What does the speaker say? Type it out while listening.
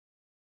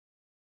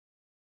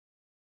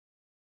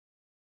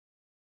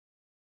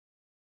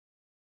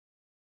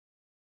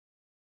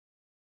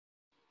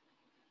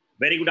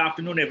Very good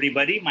afternoon,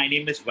 everybody. My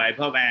name is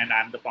Vaibhav, and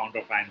I'm the founder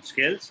of IM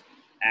Skills,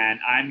 and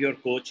I'm your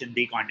coach in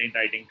the content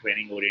writing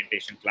training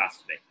orientation class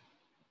today.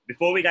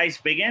 Before we guys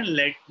begin,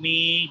 let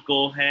me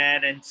go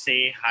ahead and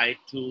say hi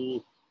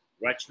to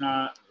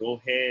Rachna,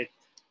 Rohit,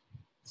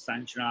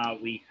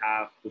 Sanjana. We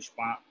have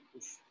Pushpa,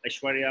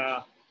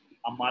 Aishwarya,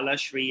 Amala,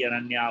 Shri,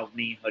 Aranya,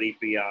 Avni,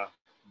 Haripriya,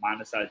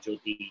 Manasa,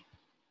 Jyoti,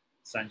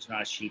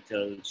 Sanjana,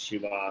 Sheetal,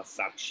 Shiva,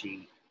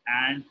 Sakshi,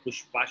 and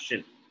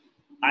Pushpashil.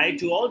 Hi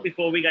to all.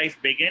 Before we guys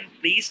begin,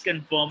 please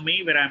confirm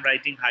me where I'm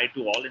writing hi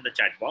to all in the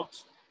chat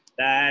box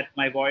that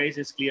my voice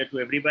is clear to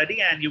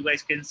everybody and you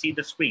guys can see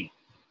the screen.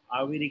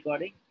 Are we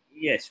recording?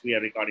 Yes, we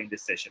are recording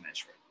this session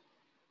as well.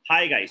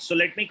 Hi guys. So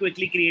let me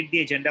quickly create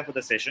the agenda for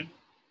the session.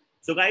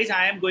 So guys,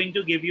 I am going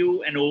to give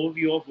you an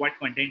overview of what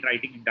content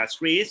writing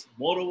industry is.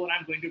 Moreover,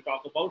 I'm going to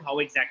talk about how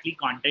exactly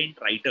content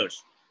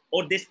writers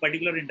or this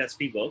particular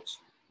industry works.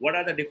 What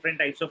are the different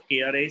types of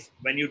KRAs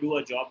when you do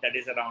a job that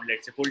is around,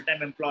 let's say,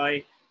 full-time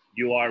employee,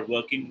 you are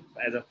working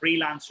as a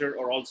freelancer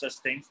or all such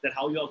things, that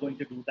how you are going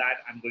to do that,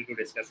 I'm going to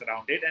discuss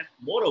around it. And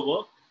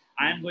moreover,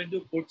 I am going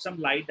to put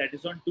some light that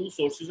is on two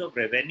sources of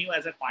revenue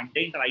as a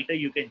content writer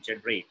you can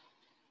generate.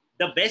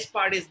 The best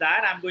part is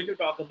that I'm going to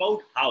talk about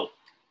how.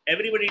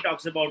 Everybody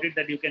talks about it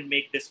that you can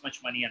make this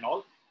much money and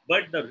all,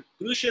 but the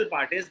crucial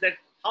part is that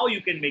how you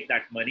can make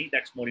that money,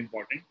 that's more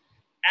important.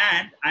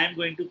 And I am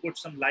going to put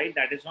some light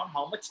that is on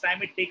how much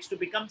time it takes to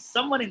become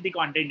someone in the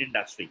content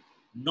industry,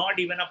 not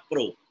even a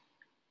pro.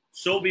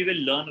 So we will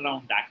learn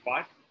around that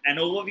part, an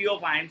overview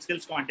of IM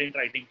Skills content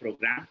writing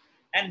program,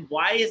 and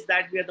why is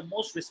that we are the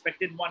most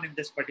respected one in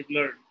this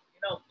particular,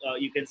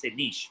 you can say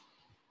niche.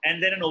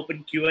 And then an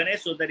open Q&A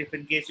so that if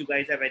in case you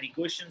guys have any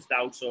questions,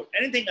 doubts, or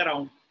anything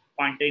around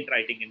content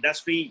writing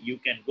industry, you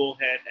can go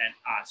ahead and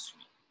ask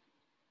me.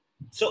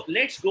 So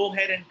let's go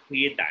ahead and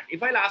create that.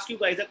 If I'll ask you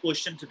guys a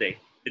question today,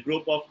 the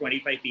group of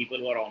 25 people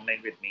who are online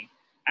with me,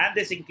 and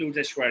this includes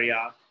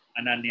Aishwarya,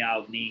 Ananya,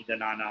 Avni,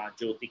 Ganana,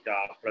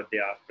 Jyotika,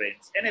 Pradya,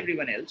 Prince, and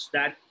everyone else,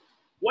 that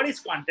what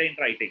is content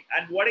writing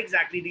and what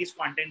exactly these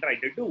content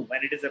writers do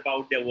when it is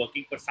about they're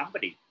working for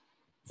somebody.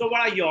 So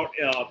what are your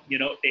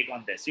take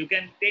on this? You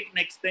can take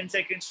next 10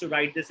 seconds to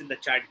write this in the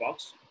chat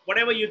box.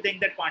 Whatever you think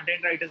that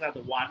content writers are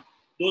the one,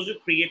 those who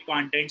create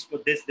contents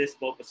for this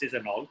purposes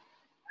and all.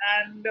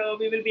 And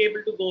we will be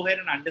able to go ahead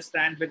and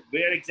understand with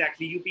where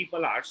exactly you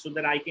people are so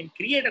that I can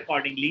create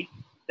accordingly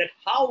that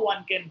how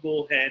one can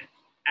go ahead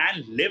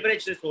and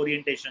leverage this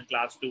orientation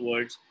class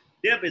towards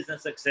their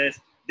business success,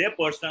 their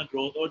personal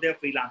growth, or their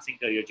freelancing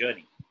career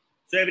journey.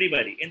 So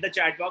everybody in the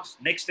chat box,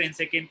 next 10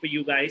 seconds for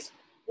you guys.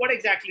 What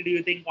exactly do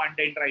you think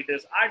content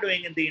writers are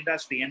doing in the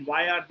industry and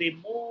why are they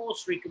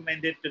most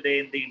recommended today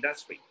in the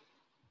industry?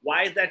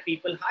 Why is that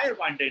people hire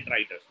content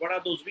writers? What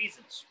are those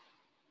reasons?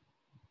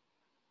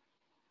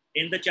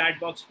 In the chat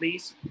box,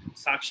 please.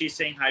 Sakshi is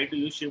saying hi to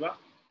you, Shiva.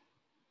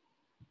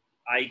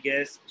 I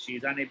guess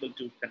she's unable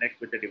to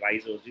connect with the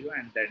device audio,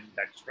 and then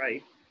that's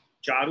right.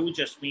 Charu,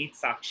 Jasmeet,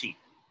 Sakshi,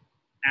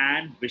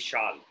 and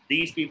Vishal.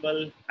 These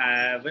people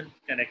haven't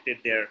connected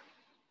their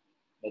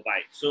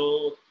mobile.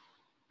 So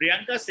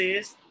Priyanka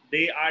says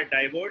they are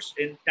diverse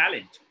in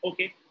talent.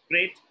 Okay,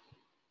 great.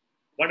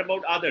 What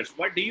about others?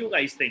 What do you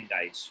guys think,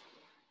 guys?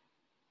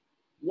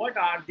 What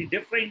are the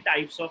different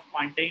types of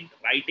content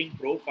writing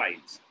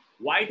profiles?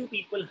 Why do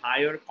people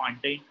hire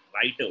content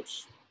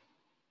writers?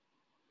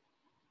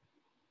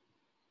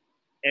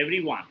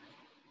 Everyone.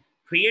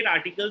 Create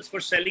articles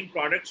for selling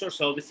products or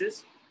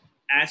services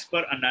as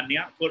per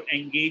Ananya for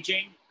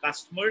engaging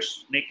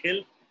customers.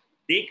 Nikhil,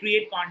 they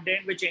create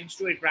content which aims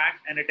to attract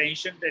an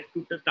attention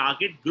to the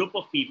target group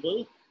of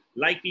people,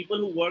 like people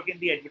who work in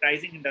the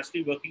advertising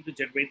industry, working to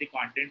generate the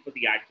content for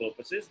the ad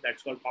purposes.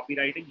 That's called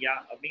copywriting. Yeah,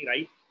 Avni,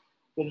 right?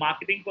 For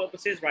marketing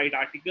purposes, write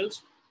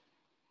articles.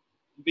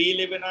 We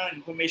live in an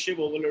information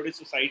overloaded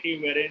society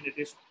wherein it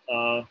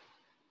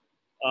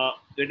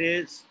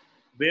is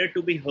where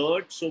to be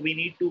heard. So we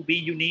need to be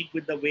unique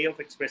with the way of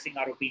expressing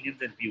our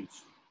opinions and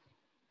views.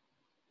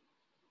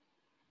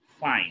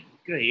 Fine,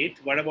 great.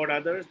 What about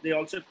others? They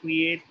also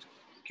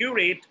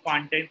curate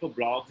content for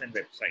blogs and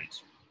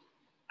websites.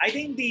 I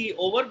think the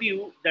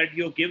overview that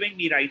you're giving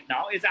me right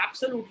now is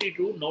absolutely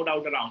true, no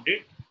doubt around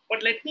it.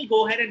 But let me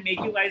go ahead and make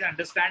you guys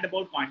understand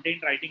about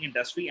content writing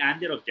industry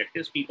and their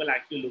objectives people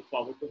actually look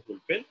forward to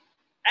fulfill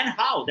and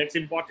how that's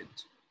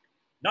important.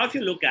 Now, if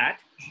you look at,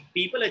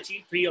 people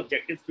achieve three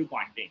objectives through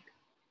content.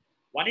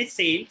 One is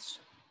sales,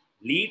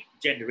 lead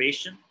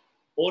generation,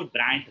 or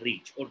brand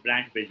reach or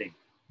brand building.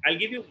 I'll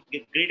give you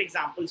great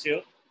examples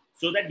here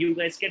so that you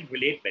guys can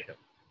relate better.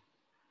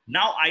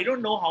 Now, I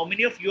don't know how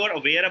many of you are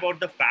aware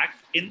about the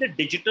fact in the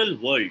digital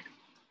world,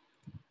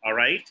 all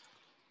right?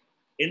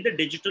 In the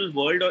digital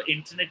world or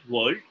internet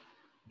world,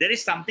 there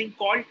is something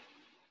called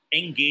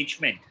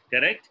engagement,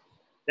 correct?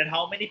 That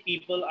how many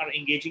people are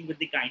engaging with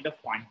the kind of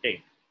content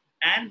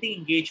and the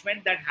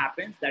engagement that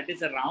happens that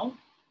is around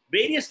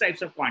various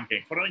types of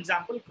content. For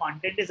example,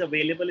 content is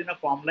available in a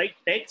form like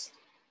text.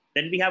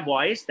 Then we have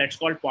voice, that's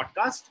called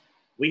podcast.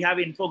 We have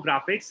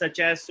infographics such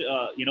as,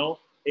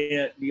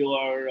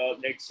 your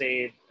let's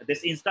say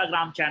this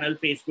Instagram channel,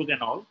 Facebook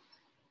and all,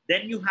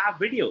 then you have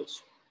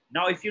videos.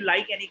 Now, if you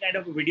like any kind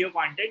of video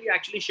content, you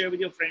actually share with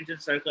your friends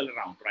and circle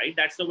around, right?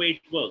 That's the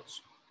way it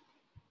works.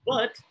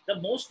 But the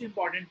most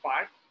important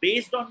part,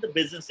 based on the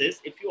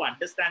businesses, if you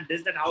understand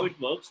this, that how it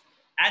works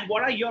and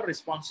what are your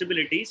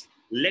responsibilities,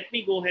 let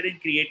me go ahead and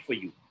create for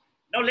you.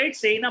 Now, let's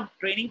say in a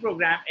training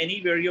program,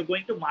 anywhere, you're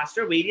going to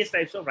master various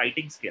types of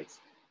writing skills,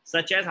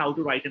 such as how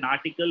to write an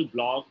article,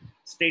 blog,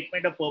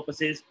 statement of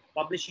purposes,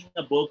 publishing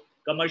a book,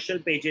 commercial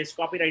pages,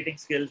 copywriting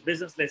skills,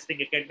 business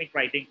listing, academic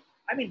writing.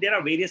 I mean, there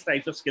are various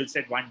types of skill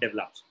set one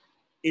develops.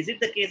 Is it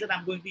the case that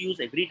I'm going to use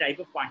every type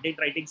of content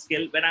writing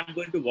skill when I'm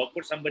going to work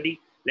for somebody,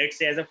 let's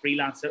say as a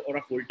freelancer or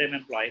a full-time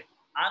employee?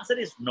 Answer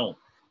is no.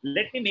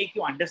 Let me make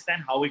you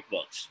understand how it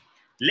works.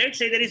 Let's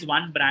say there is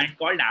one brand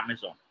called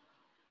Amazon.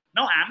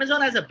 Now,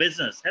 Amazon as a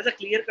business has a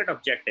clear-cut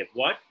objective.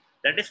 What?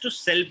 That is to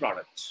sell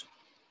products.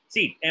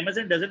 See,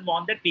 Amazon doesn't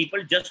want that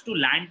people just to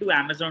land to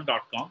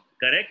Amazon.com,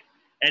 correct?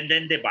 And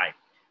then they buy.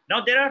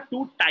 Now, there are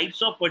two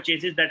types of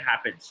purchases that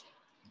happens.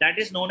 That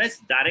is known as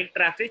direct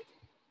traffic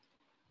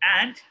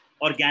and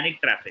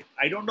organic traffic.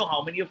 I don't know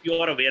how many of you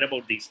are aware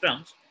about these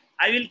terms.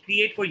 I will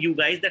create for you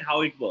guys that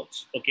how it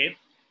works. Okay.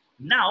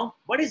 Now,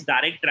 what is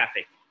direct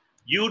traffic?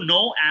 You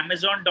know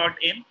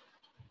Amazon.in.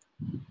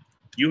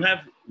 You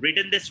have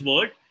written this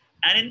word,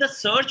 and in the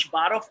search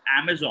bar of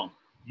Amazon,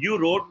 you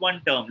wrote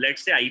one term,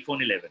 let's say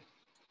iPhone 11.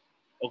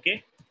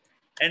 Okay.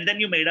 And then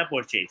you made a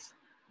purchase.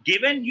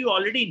 Given you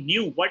already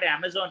knew what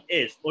Amazon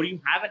is, or you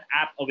have an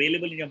app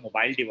available in your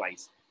mobile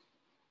device,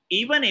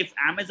 even if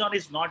Amazon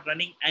is not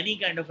running any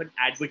kind of an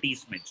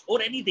advertisement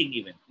or anything,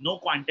 even no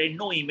content,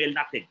 no email,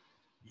 nothing,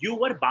 you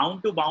were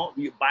bound to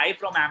buy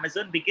from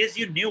Amazon because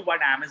you knew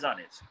what Amazon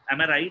is.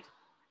 Am I right?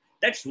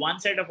 That's one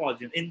set of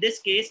audience. In this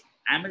case,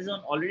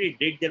 Amazon already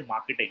did their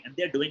marketing and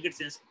they're doing it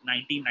since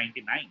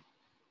 1999.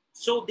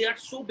 So they are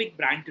so big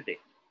brand today.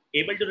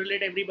 Able to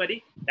relate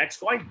everybody? That's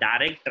called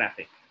direct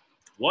traffic.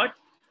 What?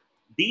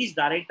 These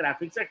direct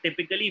traffics are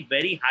typically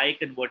very high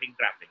converting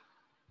traffic.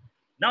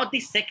 Now,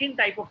 the second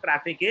type of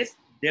traffic is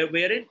there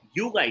wherein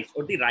you guys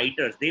or the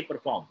writers, they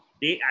perform.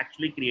 They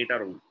actually create a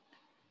rule.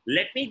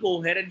 Let me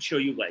go ahead and show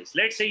you guys.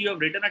 Let's say you have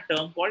written a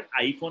term called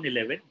iPhone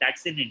 11.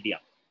 That's in India.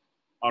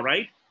 All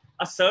right.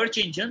 A search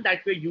engine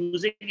that we're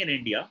using in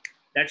India,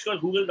 that's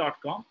called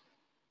google.com.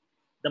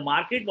 The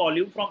market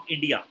volume from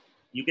India,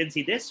 you can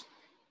see this,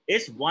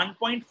 is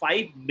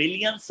 1.5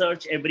 million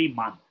search every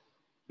month.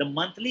 The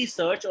monthly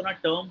search on a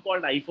term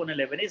called iPhone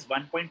 11 is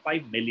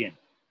 1.5 million.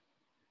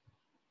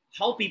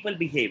 How people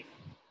behave.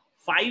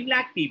 5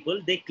 lakh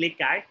people, they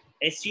click at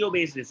SEO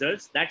based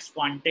results. That's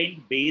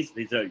content based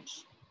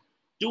results.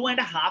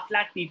 2.5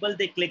 lakh people,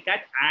 they click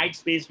at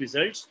ads based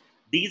results.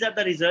 These are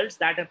the results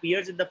that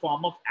appears in the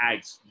form of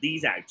ads,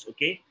 these ads.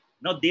 Okay.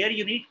 Now there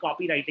you need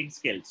copywriting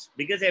skills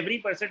because every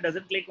person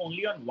doesn't click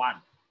only on one.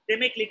 They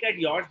may click at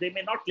yours. They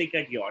may not click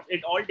at yours.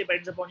 It all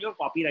depends upon your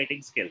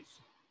copywriting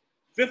skills.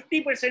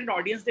 50%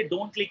 audience, they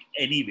don't click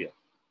anywhere.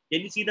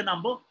 Can you see the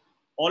number?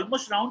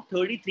 Almost around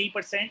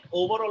 33%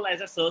 overall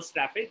as a search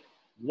traffic.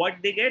 What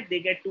they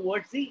get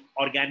towards the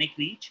organic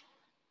reach.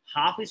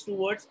 Half is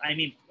towards,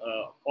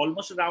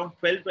 almost around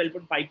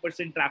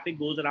 12.5% traffic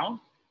goes around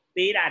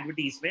paid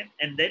advertisement,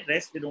 and then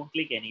rest they don't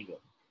click anywhere.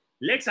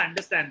 Let's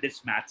understand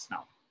this maths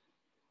now.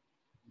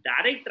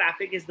 Direct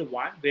traffic is the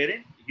one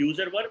wherein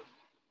user were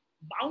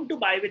bound to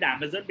buy with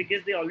Amazon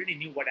because they already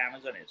knew what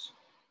Amazon is.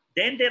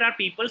 Then there are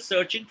people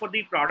searching for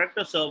the product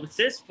or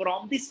services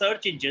from the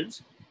search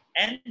engines,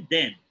 and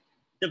then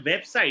the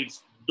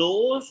websites,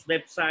 those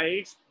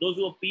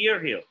who appear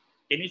here.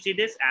 Can you see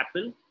this?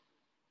 Apple,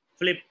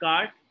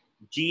 Flipkart,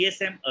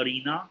 GSM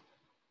Arena,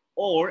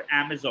 or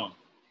Amazon.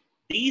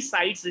 These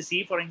sites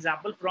receive, for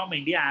example, from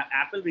India,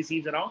 Apple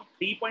receives around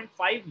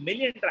 3.5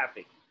 million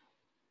traffic.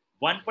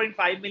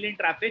 1.5 million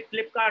traffic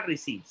Flipkart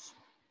receives.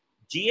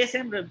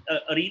 GSM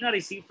Arena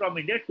receives from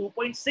India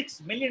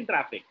 2.6 million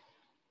traffic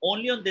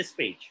only on this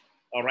page.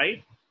 All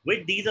right.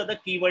 With these other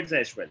keywords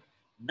as well.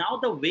 Now,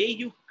 the way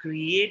you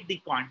create the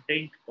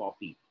content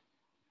copy,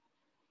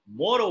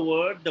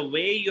 moreover, the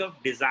way you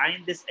have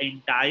designed this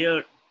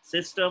entire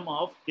system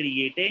of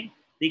creating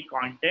the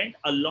content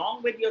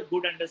along with your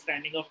good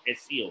understanding of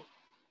SEO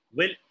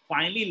will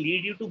finally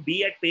lead you to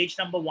be at page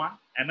number 1.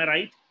 Am I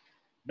right?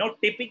 Now,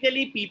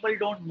 typically people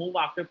don't move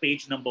after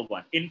page number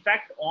 1. In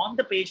fact, on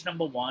the page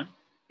number 1,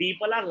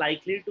 people are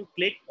likely to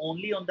click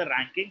only on the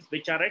rankings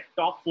which are at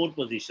top 4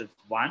 positions.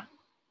 1,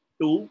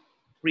 2,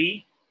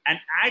 3, and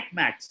at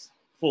max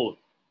 4.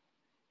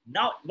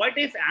 Now, what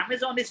if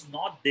Amazon is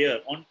not there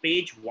on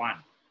page 1?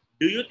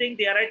 Do you think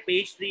they are at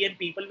page 3 and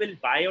people will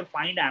buy or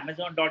find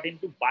Amazon.in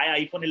to buy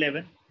iPhone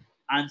 11?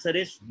 Answer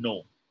is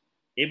no.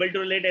 Able to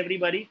relate,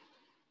 everybody?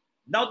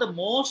 Now, the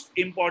most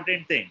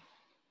important thing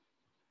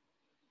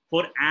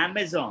for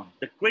Amazon,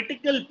 the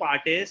critical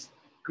part is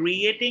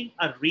creating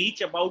a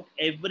reach about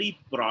every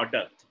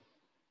product.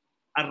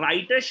 A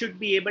writer should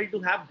be able to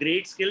have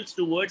great skills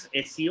towards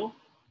SEO.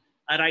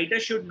 A writer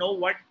should know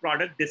what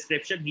product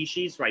description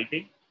she is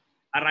writing.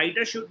 A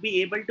writer should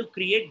be able to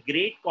create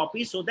great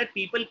copy so that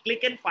people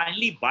click and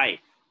finally buy,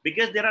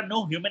 because there are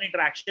no human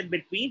interaction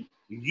between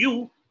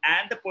you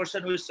and the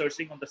person who is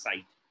searching on the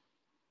site.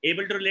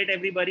 Able to relate,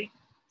 everybody?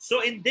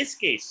 So in this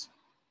case,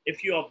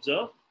 if you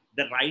observe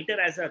the writer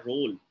as a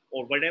role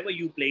or whatever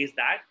you place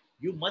that,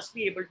 you must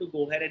be able to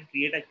go ahead and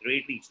create a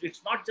great reach.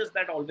 It's not just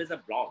that always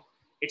a blog.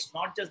 It's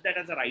not just that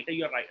as a writer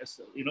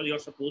you're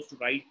supposed to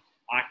write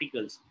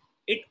articles.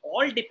 It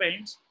all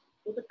depends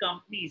on the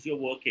companies you're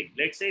working.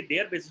 Let's say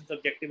their business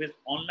objective is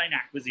online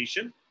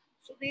acquisition,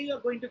 so they are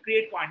going to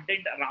create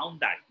content around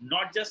that,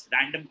 not just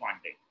random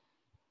content.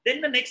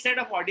 Then the next set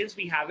of audience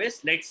we have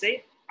is, let's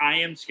say,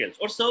 IM skills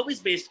or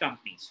service-based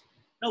companies.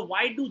 Now,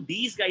 why do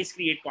these guys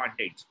create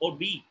content, or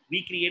we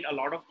create a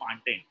lot of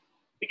content?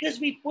 Because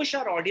we push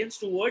our audience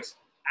towards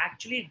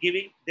actually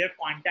giving their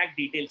contact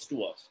details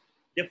to us,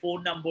 their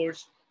phone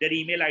numbers, their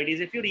email IDs.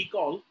 If you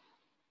recall,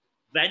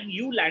 when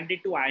you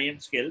landed to IM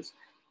skills,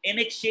 in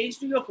exchange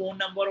to your phone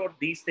number or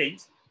these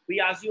things, we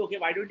asked you, okay,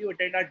 why don't you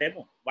attend our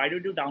demo? Why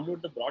don't you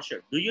download the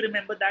brochure? Do you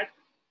remember that?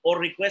 Or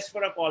request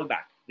for a call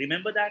back?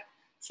 Remember that?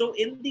 So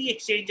in the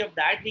exchange of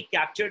that, we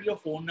captured your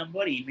phone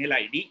number, email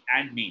ID,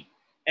 and name.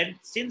 And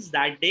since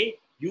that day,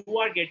 you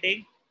are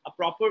getting a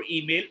proper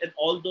email and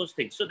all those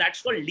things. So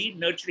that's called lead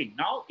nurturing.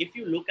 Now, if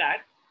you look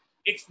at,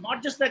 it's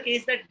not just the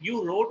case that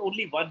you wrote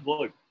only one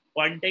word,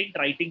 content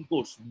writing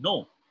course.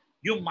 No,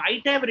 you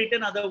might have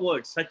written other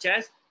words such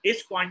as,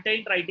 is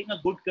content writing a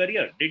good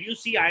career? Did you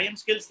see IM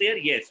skills there?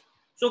 Yes.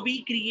 So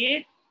we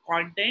create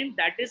content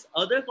that is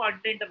other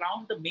content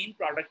around the main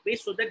product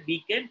page so that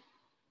we can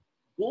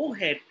go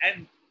ahead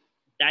and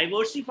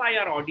diversify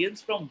our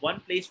audience from one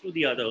place to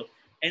the other.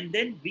 And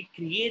then we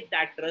create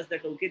that trust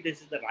that, okay,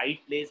 this is the right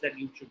place that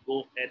you should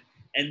go ahead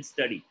and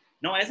study.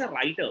 Now, as a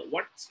writer,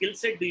 what skill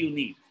set do you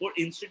need for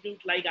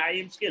institute like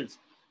IM skills?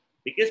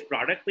 Because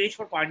product page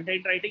for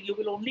content writing, you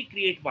will only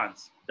create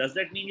once. Does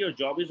that mean your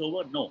job is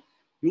over? No.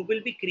 You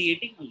will be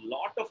creating a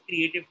lot of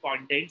creative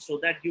content so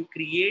that you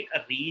create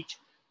a reach,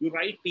 you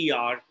write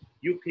PR,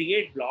 you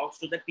create blogs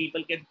so that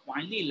people can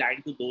finally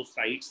land to those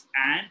sites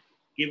and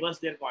give us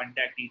their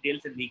contact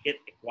details and we can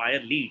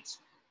acquire leads.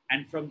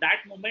 And from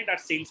that moment, our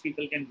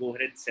salespeople can go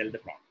ahead and sell the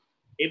product.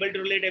 Able to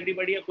relate,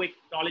 everybody? A quick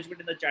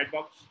acknowledgement in the chat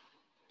box.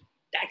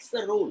 That's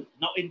the role.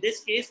 Now, in this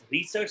case,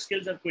 research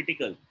skills are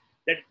critical.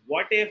 That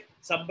what if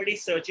somebody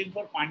is searching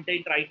for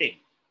content writing?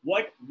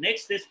 What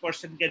next this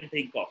person can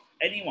think of?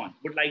 Anyone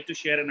would like to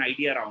share an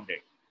idea around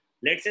it?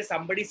 Let's say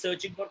somebody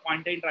searching for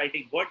content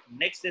writing. What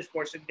next this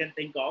person can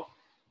think of?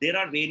 There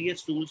are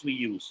various tools we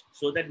use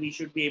so that we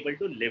should be able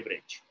to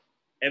leverage.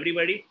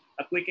 Everybody,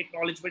 a quick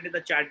acknowledgement in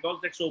the chat box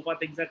that so far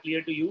things are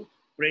clear to you.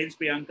 Prince,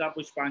 Priyanka,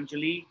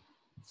 Pushpanjali,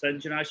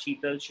 Sanjana,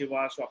 Sheetal,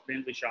 Shiva,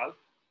 Swapnil, Vishal.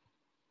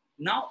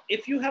 Now,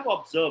 if you have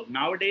observed,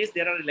 nowadays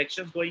there are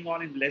elections going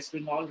on in West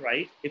Bengal,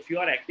 right? If you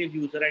are active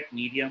user at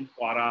Medium,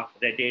 Quora,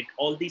 Reddit,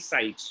 all these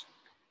sites.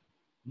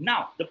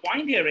 Now, the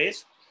point here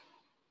is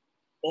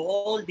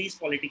all these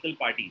political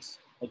parties,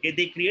 okay,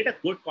 they create a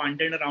good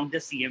content around the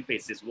CM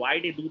faces. Why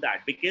they do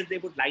that? Because they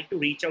would like to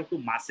reach out to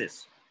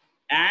masses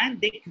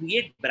and they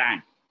create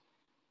brand.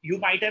 You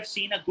might have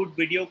seen a good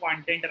video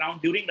content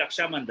around during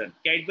Raksha Bandhan.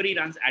 Cadbury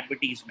runs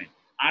advertisement.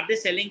 Are they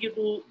selling you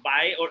to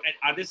buy, or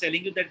are they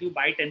selling you that you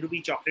buy 10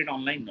 rupee chocolate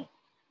online? No.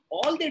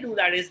 All they do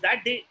that is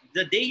that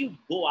the day you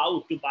go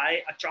out to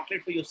buy a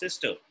chocolate for your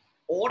sister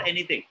or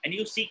anything and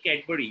you see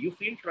Cadbury, you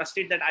feel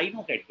trusted that I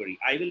know Cadbury.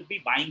 I will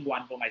be buying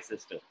one for my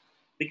sister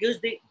because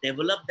they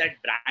develop that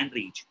brand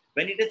reach.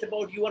 When it is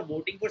about you are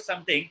voting for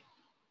something,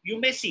 you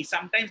may see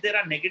sometimes there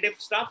are negative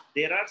stuff.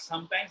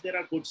 Sometimes there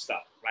are good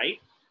stuff, right?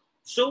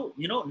 So,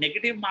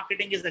 negative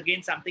marketing is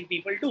again something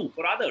people do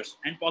for others,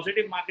 and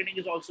positive marketing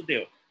is also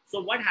there.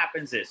 So, what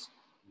happens is,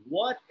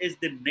 what is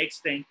the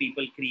next thing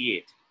people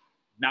create?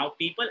 Now,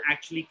 people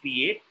actually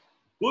create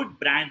good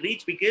brand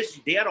reach because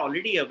they are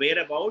already aware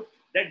about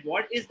that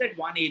what is that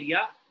one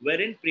area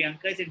wherein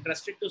Priyanka is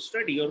interested to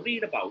study or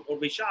read about, or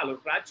Vishal, or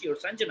Prachi, or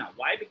Sanjana.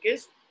 Why?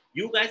 Because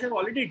you guys have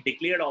already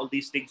declared all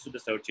these things to the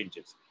search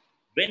engines.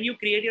 When you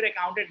create your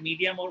account at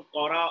Medium or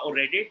Quora or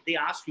Reddit, they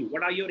ask you,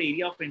 what are your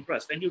area of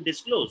interest? And you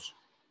disclose.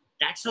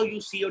 That's how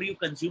you see or you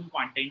consume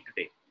content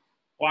today.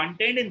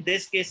 Content in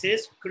this case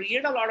is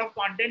create a lot of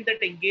content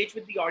that engage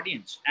with the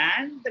audience,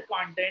 and the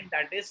content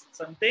that is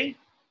something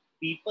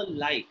people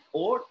like,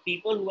 or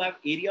people who have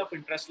area of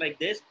interest like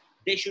this,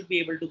 they should be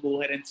able to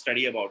go ahead and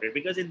study about it,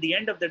 because in the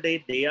end of the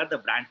day, they are the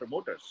brand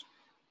promoters.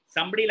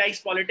 Somebody likes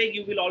politics,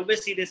 you will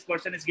always see this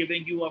person is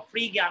giving you a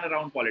free gyan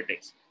around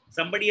politics.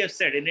 Somebody has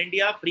said in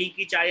India, free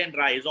ki chai and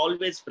rai is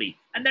always free.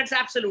 And that's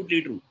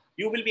absolutely true.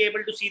 You will be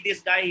able to see this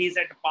guy, he's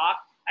at a park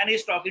and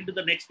he's talking to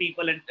the next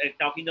people and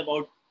talking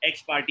about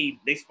X party,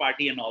 this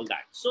party and all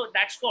that. So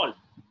that's called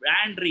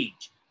brand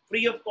reach,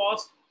 free of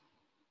cost,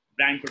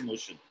 brand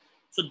promotion.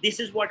 So this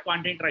is what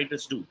content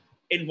writers do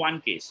in one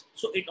case.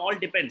 So it all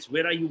depends.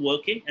 Where are you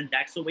working? And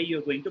that's the way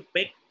you're going to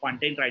pick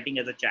content writing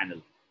as a channel.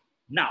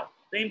 Now,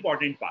 the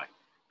important part.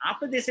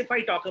 After this, if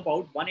I talk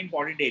about one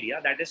important area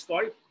that is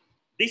called,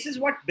 this is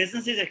what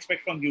businesses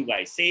expect from you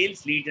guys,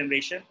 sales, lead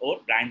generation, or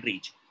brand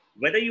reach.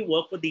 Whether you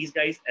work for these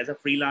guys as a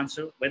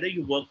freelancer, whether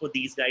you work for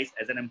these guys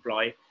as an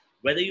employee,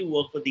 whether you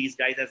work for these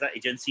guys as an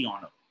agency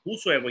owner,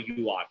 whosoever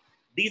you are,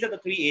 these are the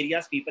three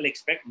areas people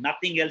expect,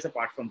 nothing else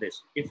apart from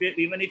this.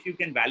 Even if you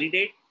can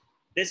validate,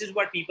 this is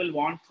what people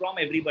want from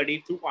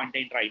everybody through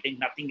content writing,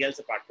 nothing else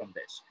apart from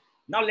this.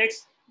 Now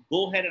let's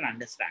go ahead and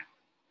understand.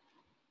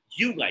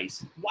 You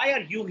guys, why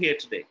are you here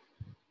today?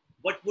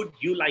 What would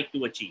you like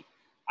to achieve?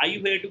 Are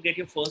you here to get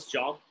your first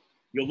job?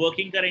 You're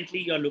working currently,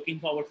 you're looking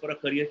forward for a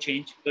career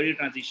change, career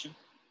transition.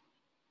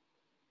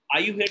 Are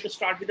you here to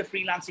start with the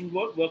freelancing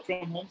work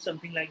from home,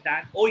 something like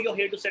that? Or you're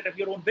here to set up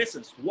your own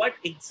business? What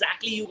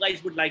exactly you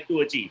guys would like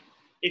to achieve?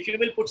 If you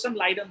will put some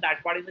light on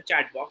that part in the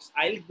chat box,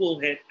 I'll go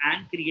ahead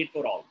and create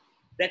for all.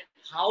 That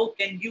how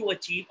can you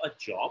achieve a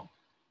job?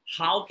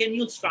 How can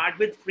you start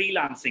with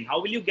freelancing? How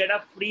will you get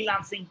a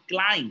freelancing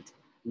client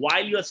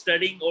while you're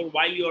studying or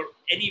while you're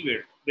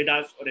anywhere with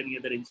us or any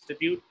other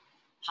institute?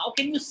 How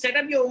can you set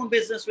up your own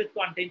business with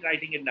content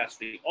writing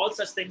industry? All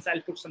such things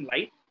I'll put some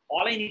light.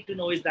 All I need to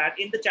know is that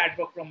in the chat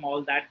box from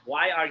all that,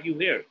 why are you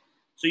here?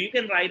 So you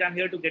can write, I'm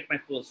here to get my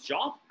first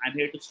job. I'm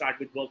here to start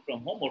with work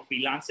from home or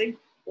freelancing,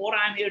 or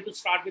I'm here to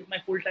start with my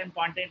full-time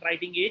content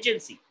writing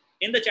agency.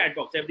 In the chat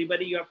box,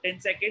 everybody, you have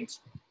 10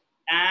 seconds.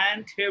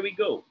 And here we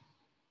go.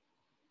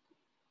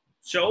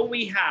 So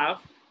we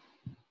have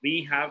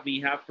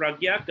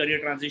Pragya, career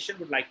transition,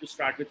 would like to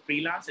start with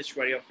freelance.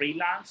 Ishwarya,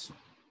 freelance.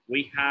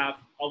 We have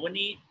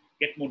Avani,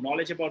 get more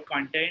knowledge about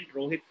content.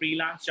 Rohit,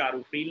 freelance.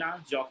 Charu,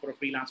 freelance. Job for a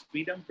freelance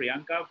freedom.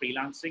 Priyanka,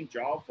 freelancing,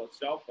 job,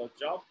 first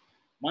job.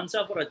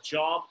 Mansa, for a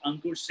job.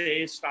 Ankur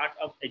says, start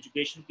up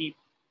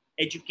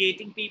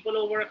educating people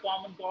over a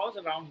common cause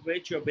around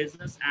which your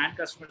business and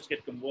customers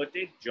get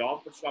converted.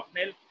 Job for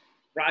Swapnil.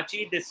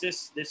 Prachi, this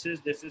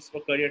is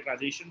for career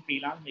transition,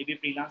 freelance, maybe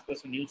freelance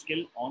plus a new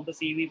skill on the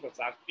CV for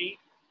Sakti.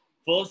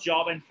 First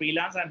job and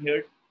freelance, I'm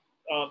here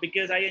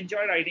because I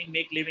enjoy writing,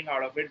 make living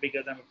out of it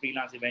because I'm a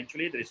freelance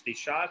eventually. Drishti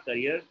Shah,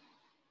 career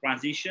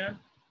transition,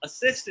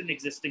 assist in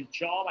existing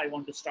job. I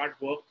want to start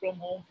work from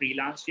home,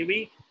 freelance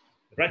TV.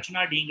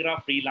 Rachna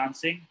Dhingra,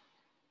 freelancing.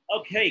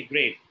 Okay,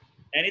 great.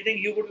 Anything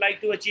you would like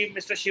to achieve,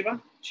 Mr.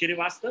 Shiva?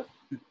 Shrivastava?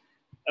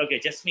 Okay,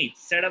 just me.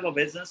 Set up a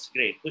business.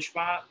 Great.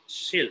 Pushpa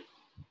Shil.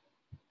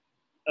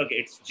 Okay,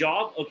 it's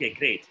job. Okay,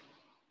 great.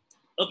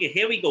 Okay,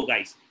 here we go,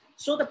 guys.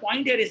 So the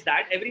point here is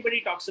that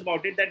everybody talks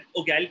about it that,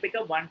 okay, I'll pick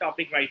up one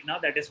topic right now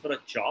that is for a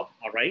job,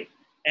 all right?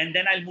 And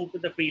then I'll move to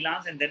the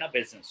freelance and then a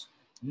business.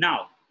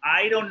 Now,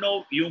 I don't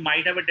know, you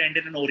might have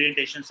attended an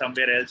orientation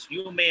somewhere else.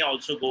 You may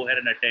also go ahead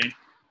and attend,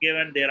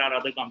 given there are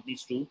other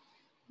companies too.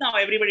 Now,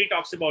 everybody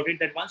talks about it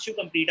that once you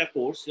complete a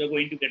course, you're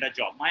going to get a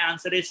job. My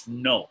answer is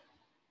no.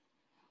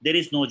 There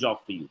is no job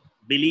for you.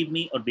 Believe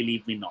me or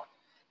believe me not.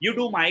 You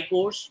do my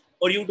course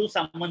or you do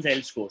someone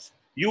else's course.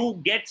 You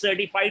get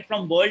certified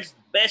from world's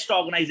best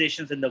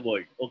organizations in the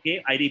world.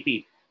 Okay, I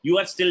repeat, you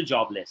are still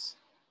jobless.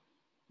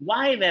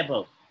 Why,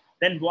 Weber?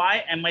 Then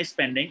why am I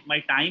spending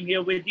my time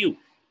here with you?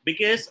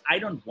 Because I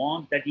don't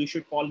want that you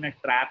should fall in a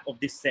trap of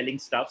this selling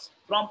stuffs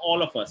from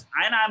all of us.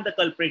 And I'm the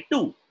culprit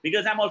too,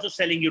 because I'm also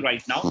selling you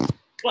right now.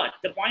 But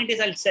the point is,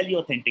 I'll sell you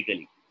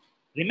authentically.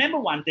 Remember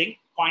one thing,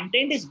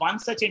 content is one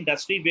such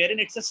industry wherein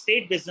it's a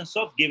state business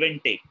of give and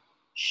take.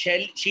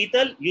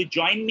 Sheetal, you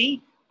join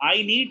me,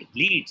 I need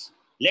leads.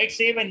 Let's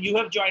say when you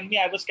have joined me,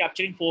 I was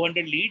capturing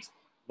 400 leads.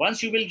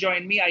 Once you will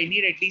join me, I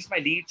need at least my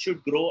leads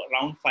should grow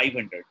around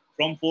 500,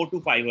 from 4 to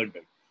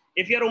 500.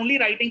 If you're only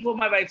writing for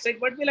my website,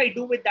 what will I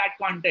do with that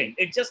content?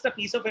 It's just a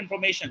piece of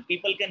information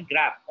people can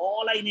grab.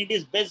 All I need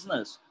is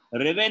business,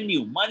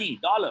 revenue, money,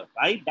 dollar,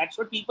 right? That's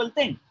what people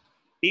think.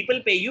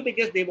 People pay you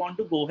because they want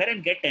to go ahead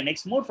and get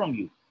 10x more from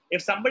you.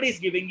 If somebody is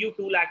giving you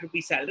 2 lakh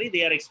rupees salary,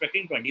 they are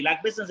expecting 20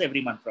 lakh business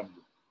every month from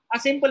you. A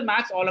simple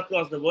maths all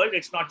across the world.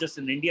 It's not just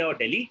in India or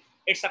Delhi.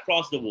 It's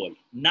across the world.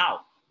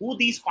 Now, who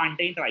these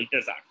content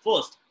writers are?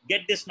 First,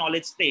 get this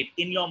knowledge state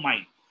in your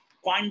mind.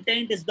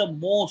 Content is the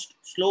most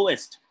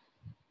slowest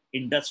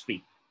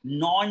industry,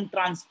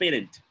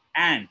 non-transparent,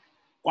 and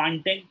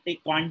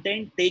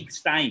content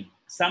takes time,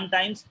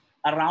 sometimes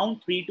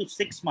around 3 to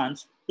 6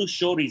 months to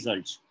show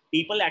results.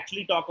 People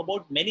actually talk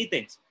about many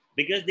things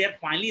because they're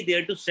finally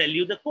there to sell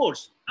you the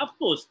course. Of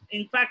course,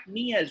 in fact,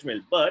 me as well.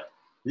 But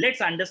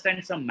let's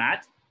understand some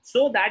maths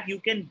so that you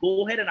can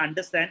go ahead and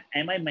understand,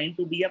 am I meant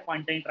to be a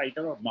content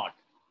writer or not?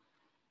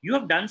 You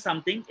have done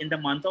something in the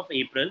month of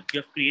April.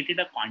 You have created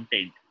a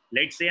content.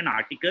 Let's say an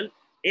article.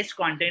 Is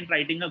content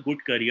writing a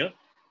good career?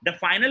 The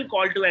final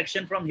call to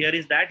action from here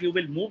is that you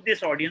will move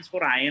this audience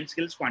for IIM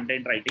Skills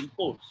content writing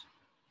course.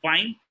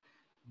 Fine.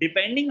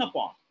 Depending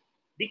upon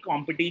the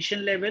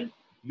competition level,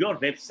 your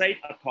website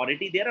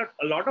authority, there are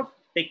a lot of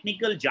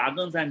technical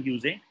jargons I'm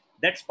using.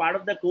 That's part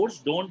of the course.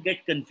 Don't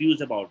get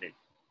confused about it.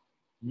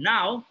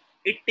 Now,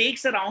 it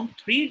takes around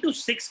 3 to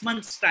 6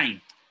 months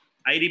time.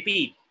 I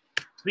repeat,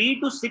 3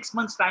 to 6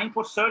 months time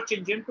for search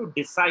engine to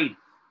decide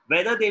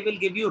whether they will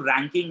give you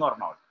ranking or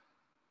not.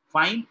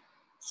 Fine.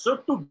 So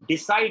to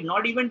decide,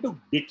 not even to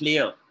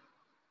declare,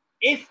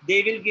 if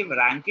they will give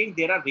ranking,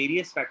 there are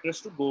various factors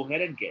to go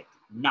ahead and get.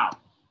 Now,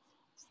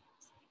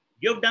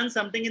 You've done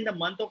something in the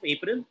month of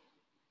April.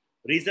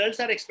 Results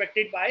are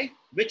expected by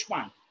which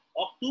month?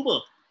 October.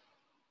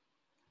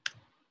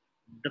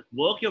 The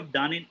work you've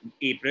done in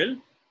April,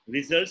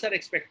 results are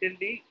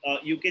expectedly,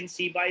 you can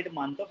see by the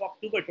month of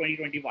October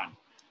 2021.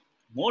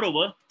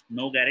 Moreover,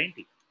 no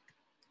guarantee.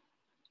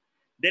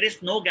 There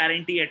is no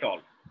guarantee at all.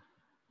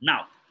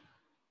 Now,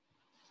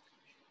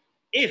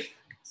 if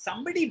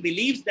somebody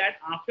believes that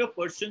after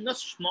pursuing a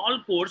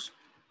small course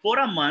for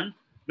a month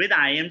with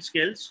IIM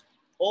Skills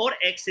or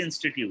X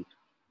Institute,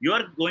 you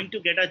are going to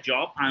get a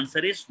job,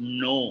 answer is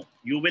no,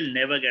 you will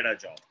never get a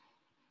job.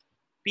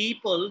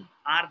 People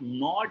are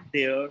not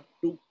there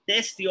to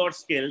test your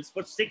skills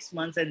for 6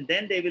 months and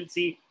then they will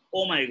see,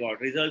 oh my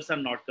God, results are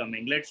not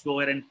coming. Let's go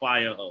ahead and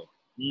fire her.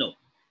 No,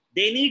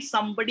 they need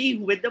somebody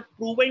with a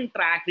proven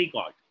track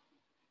record.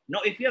 Now,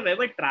 if you have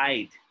ever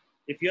tried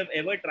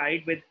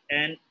with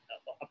an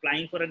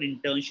applying for an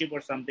internship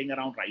or something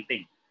around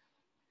writing,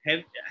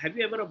 have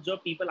you ever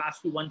observed people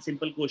ask you one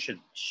simple question?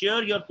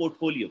 Share your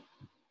portfolio.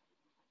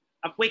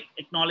 A quick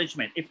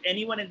acknowledgement. If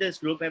anyone in this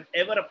group have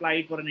ever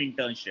applied for an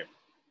internship,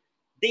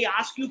 they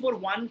ask you for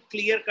one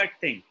clear-cut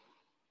thing,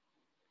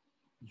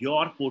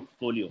 your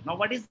portfolio. Now,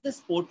 what is this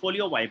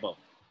portfolio, Vaibhav?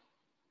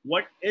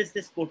 What is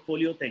this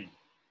portfolio thing?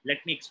 Let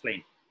me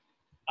explain.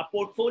 A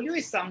portfolio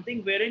is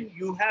something wherein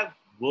you have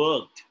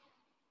worked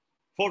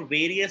for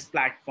various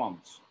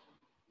platforms.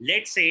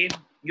 Let's say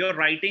you're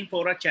writing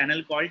for a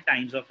channel called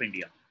Times of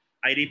India.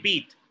 I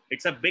repeat,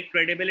 it's a big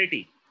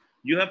credibility.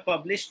 You have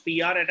published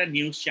PR at a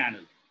news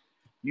channel.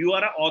 You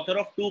are an author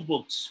of 2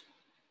 books.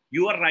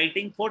 You are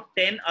writing for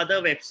 10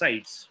 other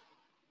websites.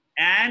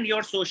 And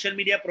your social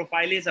media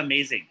profile is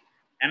amazing.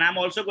 And I'm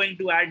also going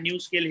to add new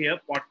skill here,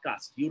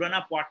 podcast. You run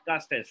a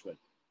podcast as well.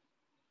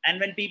 And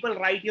when people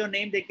write your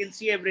name, they can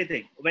see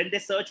everything. When they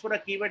search for a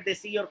keyword, they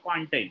see your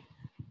content.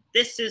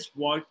 This is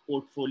what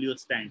portfolio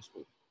stands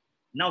for.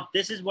 Now,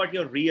 this is what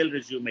your real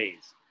resume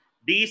is.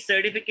 These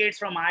certificates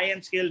from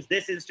IIM Skills,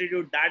 this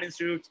institute, that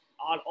institute,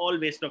 are all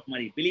waste of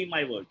money. Believe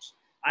my words.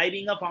 I,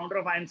 being a founder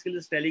of IIM Skills,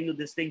 is telling you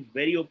this thing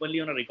very openly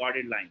on a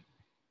recorded line.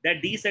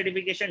 That these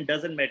certification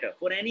doesn't matter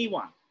for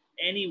anyone.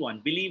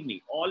 Believe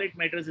me, all it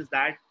matters is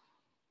that,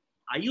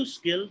 are you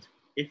skilled?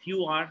 If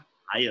you are,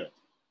 hired.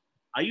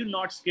 Are you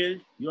not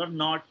skilled? You are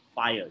not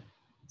fired.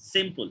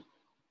 Simple.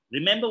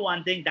 Remember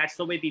one thing, that's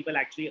the way people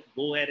actually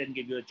go ahead and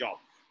give you a job.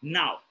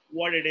 Now,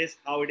 what it is,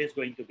 how it is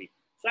going to be.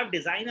 So I've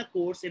designed a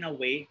course in a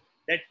way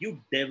that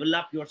you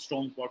develop your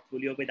strong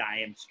portfolio with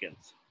IIM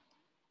Skills.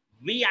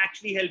 We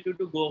actually help you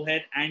to go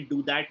ahead and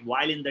do that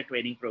while in the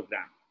training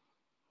program.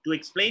 To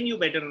explain you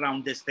better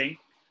around this thing,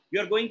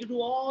 you're going to do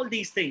all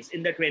these things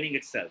in the training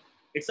itself.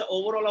 It's an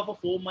overall of a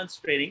 4 months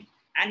training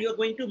and you're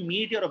going to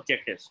meet your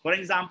objectives. For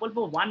example,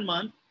 for 1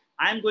 month,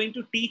 I'm going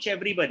to teach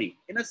everybody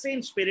in the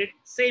same spirit,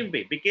 same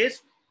way,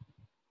 because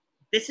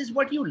this is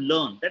what you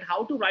learn, that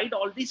how to write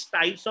all these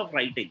types of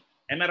writing.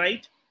 Am I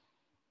right?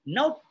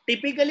 Now,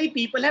 typically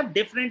people have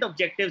different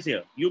objectives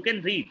here. You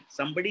can read.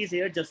 Somebody is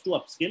here just to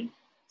upskill.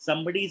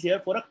 Somebody is here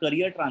for a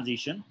career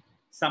transition.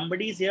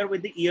 Somebody is here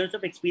with the years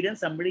of experience.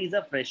 Somebody is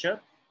a fresher.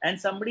 And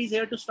somebody is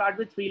here to start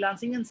with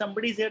freelancing. And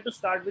somebody is here to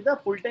start with a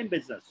full-time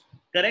business.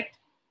 Correct?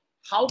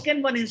 How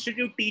can one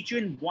institute teach you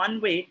in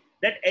one way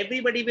that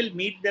everybody will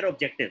meet their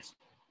objectives?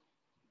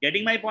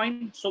 Getting my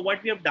point? So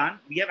what we have done,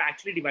 we have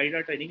actually divided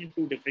our training in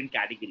 2 different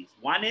categories.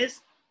 One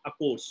is a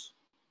course.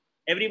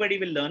 Everybody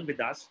will learn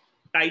with us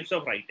types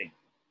of writing.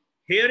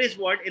 Here is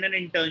what in an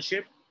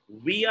internship,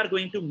 we are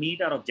going to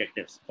meet our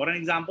objectives. For an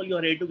example, you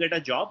are ready to get a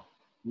job.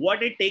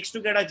 What it takes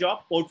to get a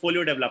job,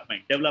 portfolio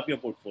development, develop your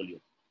portfolio.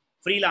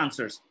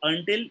 Freelancers,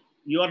 until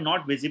you are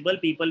not visible,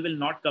 people will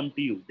not come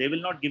to you. They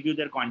will not give you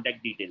their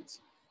contact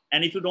details.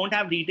 And if you don't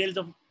have details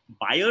of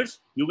buyers,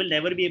 you will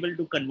never be able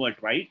to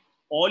convert, right?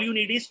 All you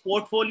need is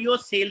portfolio,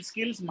 sales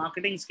skills,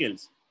 marketing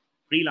skills.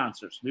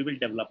 Freelancers, we will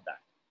develop that.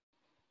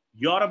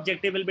 Your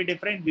objective will be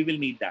different. We will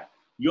meet that.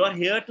 You are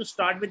here to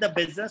start with a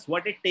business,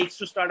 what it takes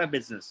to start a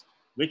business,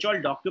 which all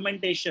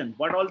documentation,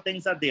 what all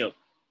things are there,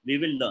 we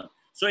will learn.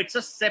 So it's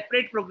a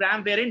separate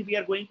program wherein we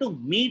are going to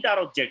meet our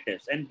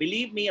objectives. And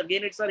believe me,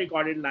 again, it's a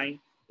recorded line.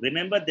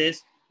 Remember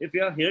this, if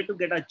you are here to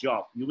get a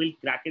job, you will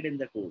crack it in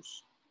the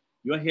course.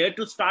 You are here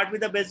to start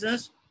with a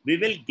business, we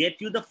will get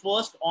you the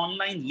first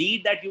online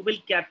lead that you will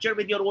capture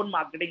with your own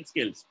marketing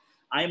skills.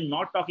 I am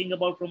not talking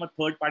about from a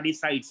third-party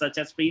site such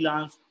as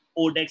Freelance,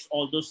 Odex,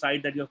 all those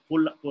sites that you're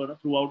full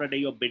throughout a day,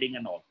 you're bidding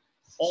and all.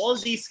 All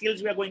these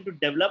skills we are going to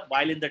develop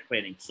while in the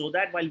training, so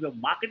that while we're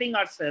marketing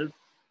ourselves,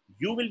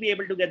 you will be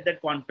able to get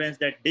that confidence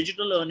that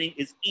digital learning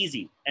is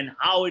easy, and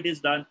how it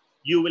is done,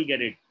 you will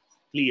get it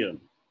clear.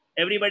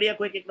 Everybody, a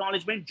quick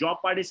acknowledgement.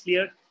 Job part is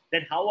clear,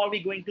 that how are we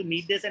going to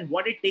meet this and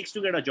what it takes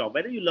to get a job,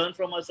 whether you learn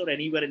from us or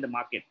anywhere in the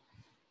market.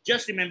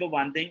 Just remember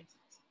one thing,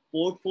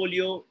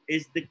 portfolio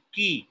is the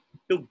key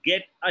to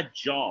get a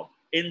job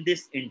in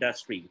this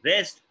industry.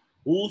 Rest,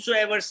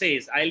 whosoever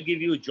says, I'll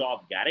give you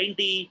job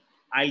guarantee,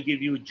 I'll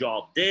give you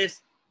job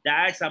this,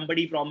 that,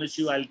 somebody promised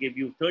you, I'll give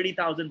you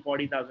 30,000,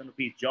 40,000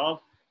 rupees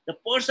job. The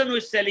person who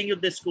is selling you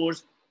this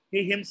course,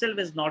 he himself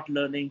is not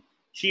learning.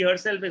 she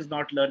herself is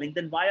not learning,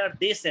 then why are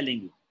they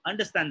selling you?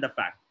 Understand the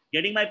fact.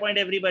 Getting my point,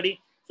 everybody?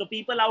 So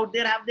people out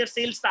there have their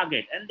sales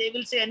target and they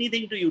will say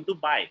anything to you to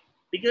buy,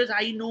 because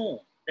I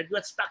know that you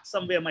are stuck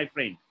somewhere, my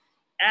friend.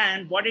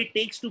 And what it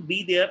takes to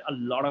be there, a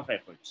lot of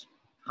efforts.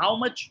 How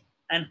much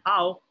and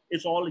how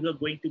is all you're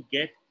going to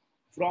get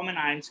from an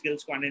IM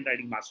Skills Content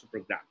Writing Master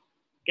Program.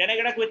 Can I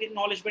get a quick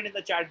acknowledgement in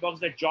the chat box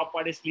that job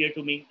part is clear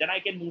to me? Then I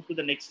can move to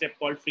the next step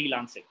called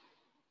freelancing.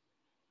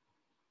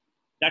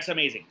 That's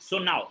amazing. So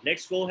now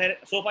let's go ahead.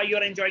 So far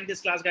you're enjoying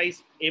this class,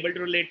 guys? Able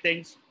to relate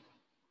things?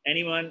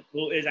 Anyone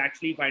who is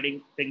actually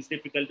finding things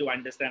difficult to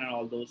understand and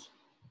all those?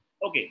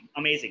 Okay,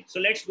 amazing. So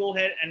let's go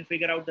ahead and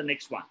figure out the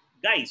next one.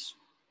 Guys,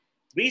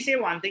 we say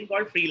one thing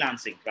called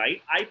freelancing,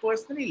 right? I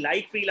personally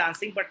like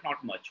freelancing, but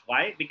not much.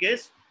 Why?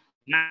 Because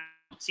now,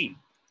 see,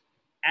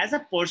 as a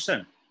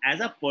person, as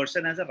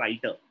a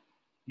writer,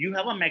 you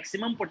have a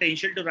maximum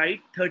potential to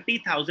write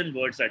 30,000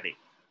 words a day.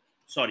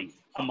 Sorry,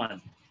 a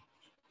month.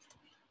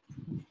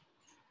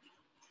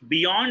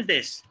 Beyond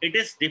this, it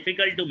is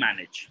difficult to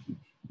manage.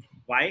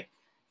 Why?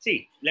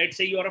 See, let's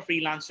say you are a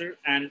freelancer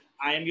and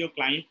I am your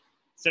client.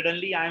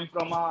 Suddenly I am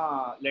from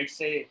a, let's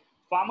say,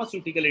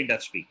 pharmaceutical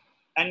industry.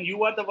 And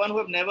you are the one who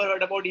have never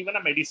heard about even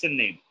a medicine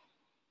name.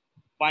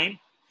 Fine.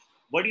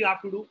 What do you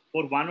have to do?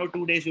 For 1 or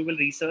 2 days, you will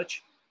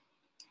research.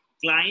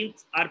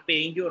 Clients are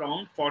paying you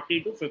around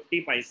 40 to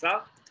 50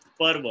 paisa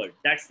per word.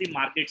 That's the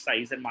market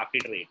size and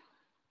market rate.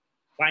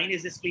 Fine.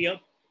 Is this clear?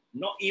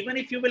 No, even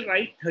if you will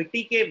write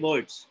 30K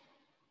words,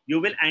 you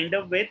will end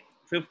up with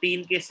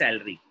 15K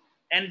salary.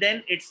 And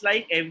then it's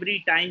like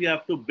every time you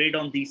have to bid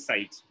on these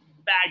sites.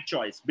 Bad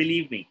choice,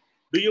 believe me.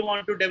 Do you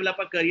want to develop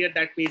a career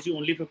that pays you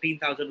only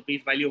 15,000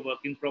 rupees while you're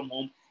working from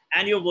home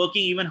and you're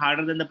working even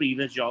harder than the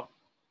previous job?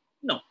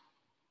 No,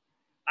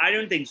 I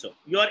don't think so.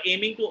 You are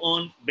aiming to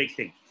earn big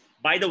things.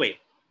 By the way,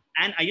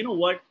 and you know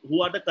what?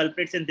 Who are the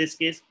culprits in this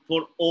case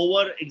for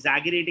over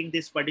exaggerating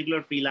this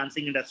particular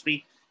freelancing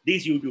industry?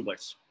 These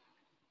YouTubers.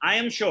 I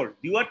am sure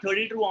you are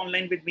 32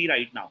 online with me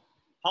right now.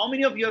 How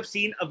many of you have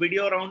seen a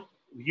video around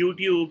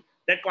YouTube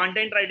that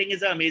content writing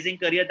is an amazing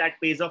career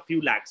that pays a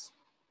few lakhs?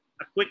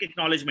 A quick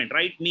acknowledgement,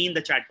 right? Me in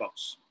the chat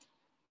box.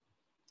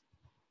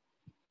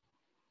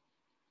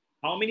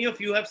 How many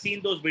of you have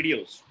seen those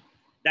videos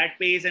that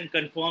pays and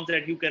confirms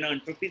that you can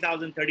earn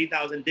 50,000,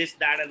 30,000, this,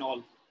 that, and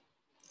all?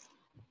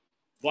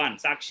 1,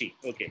 Sakshi.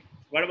 Okay.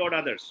 What about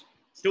others?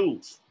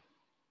 2.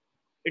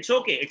 It's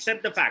okay,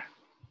 accept the fact.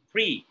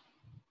 3,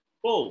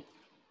 4,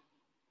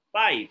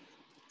 5.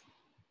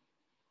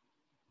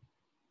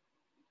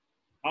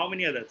 How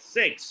many others?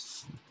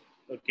 6.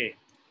 Okay,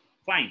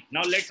 fine.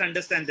 Now let's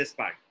understand this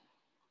part.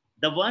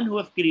 The one who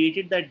have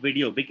created that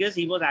video, because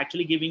he was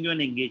actually giving you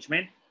an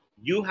engagement,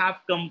 you have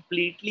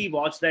completely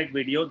watched that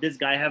video. This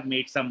guy have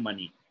made some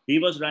money. He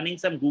was running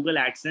some Google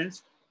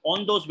AdSense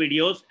on those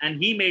videos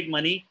and he made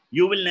money.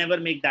 You will never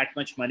make that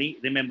much money.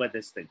 Remember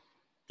this thing.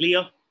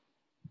 Clear?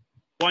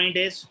 Point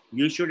is,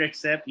 you should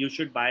accept, you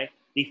should buy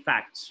the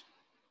facts.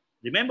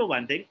 Remember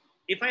one thing.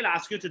 If I'll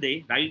ask you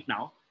today, right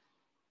now,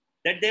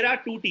 that there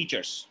are 2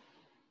 teachers.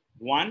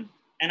 One,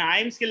 an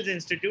IM Skills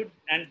Institute,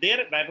 and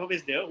there Vaibhav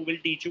is there who will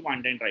teach you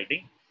content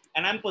writing.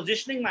 And I'm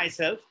positioning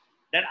myself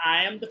that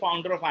I am the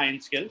founder of IM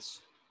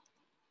Skills.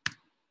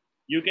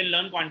 You can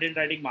learn content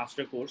writing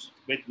master course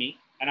with me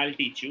and I'll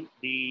teach you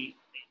the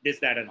this,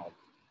 that, and all.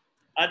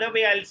 Other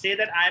way, I'll say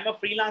that I am a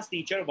freelance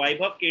teacher,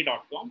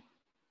 vaibhavk.com.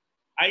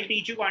 I'll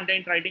teach you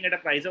content writing at a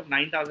price of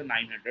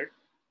 9,900.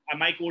 And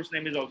my course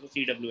name is also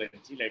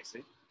CWMC, let's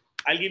say.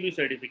 I'll give you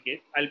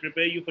certificate. I'll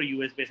prepare you for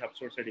US-based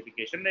HubSpot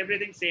certification and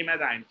everything same as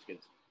IM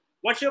Skills.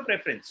 What's your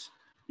preference?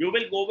 You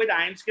will go with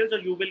IM Skills or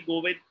you will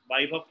go with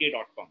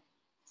vaibhavk.com?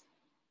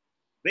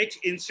 Which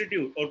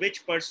institute or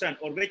which person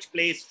or which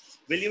place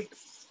will you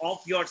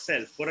offer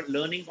yourself for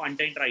learning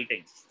content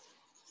writing?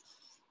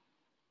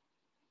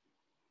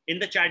 In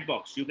the chat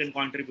box, you can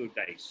contribute,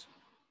 guys.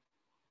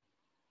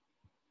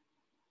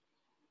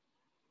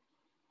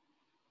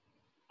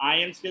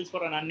 IM Skills for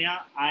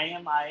Ananya. I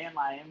am.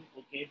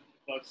 Okay.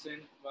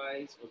 Percent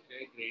wise.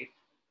 Okay, great.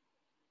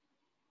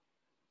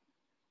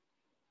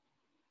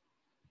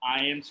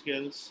 IM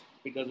Skills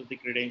because of the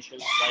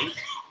credentials, right?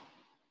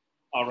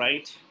 All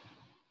right.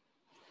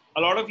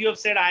 A lot of you have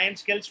said IM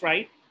Skills,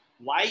 right?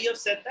 Why you have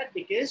said that?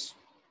 Because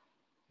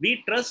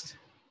we trust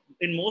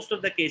in most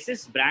of the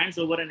cases brands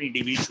over an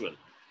individual.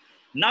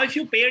 Now, if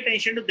you pay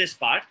attention to this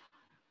part,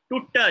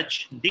 to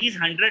touch these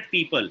 100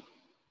 people,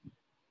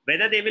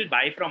 whether they will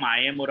buy from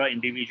IM or an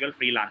individual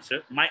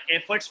freelancer, my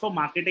efforts for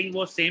marketing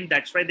was same.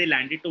 That's why they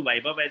landed to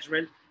Vaibhav as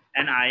well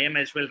and IM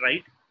as well,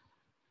 right?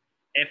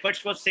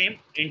 Efforts was same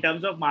in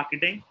terms of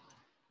marketing.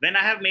 When I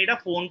have made a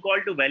phone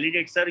call to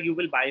validate, sir, you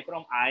will buy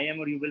from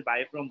IM or you will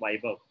buy from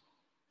Vaibhav.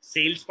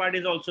 Sales part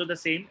is also the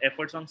same,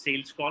 efforts on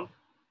sales call.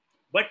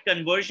 But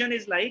conversion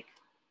is like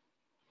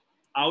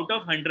out of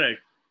 100,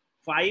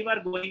 5 are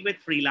going with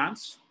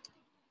freelance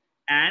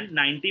and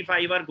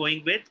 95 are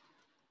going with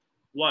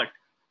what?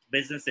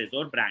 Businesses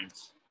or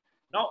brands.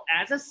 Now,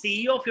 as a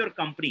CEO of your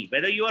company,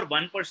 whether you are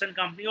 1-person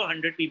company or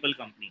 100 people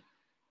company,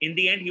 In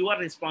the end, you are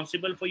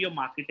responsible for your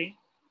marketing,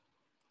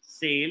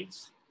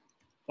 sales,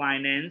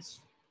 finance,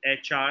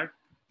 HR,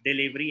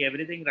 delivery,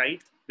 everything,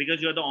 right?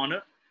 Because you're the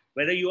owner.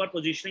 Whether you are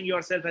positioning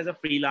yourself as a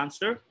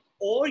freelancer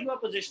or you are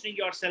positioning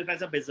yourself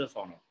as a business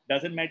owner,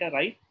 doesn't matter,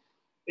 right?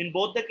 In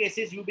both the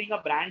cases, you being a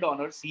brand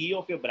owner, CEO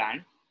of your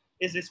brand,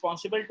 is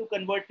responsible to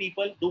convert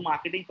people, do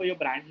marketing for your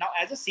brand. Now,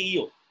 as a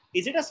CEO,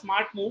 is it a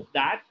smart move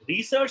that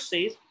research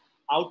says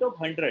out of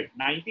 100,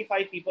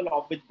 95 people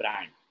opt with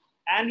brand,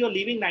 and you're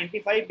leaving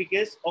 95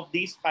 because of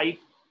these 5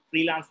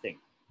 freelance things?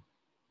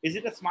 Is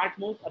it a smart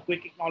move? A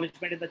quick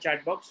acknowledgement in the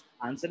chat box.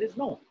 Answer is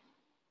no.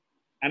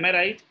 Am I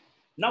right?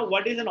 Now,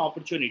 what is an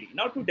opportunity?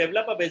 Now, to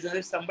develop a business,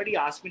 if somebody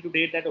asked me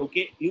today that,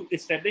 okay, you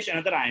establish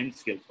another IM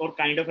skills or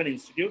kind of an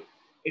institute,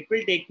 it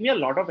will take me a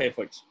lot of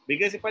efforts,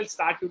 because if I'll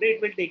start today,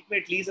 it will take me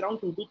at least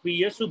around 2 to 3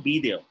 years to be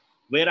there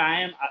where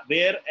I am,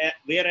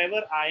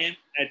 wherever I am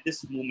at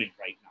this moment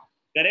right now.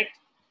 Correct?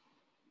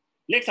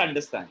 Let's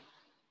understand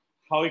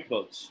how it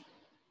works.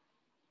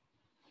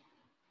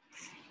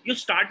 You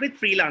start with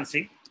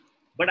freelancing,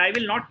 but I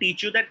will not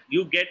teach you that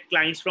you get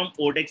clients from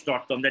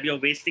odex.com, that you're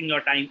wasting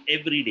your time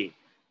every day,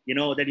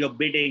 that you're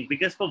bidding.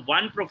 Because for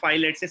one profile,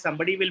 let's say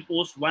somebody will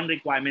post one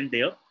requirement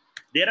there.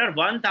 There are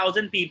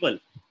 1,000 people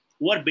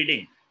who are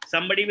bidding.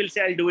 Somebody will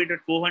say, I'll do it at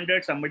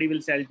 400. Somebody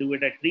will say, I'll do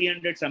it at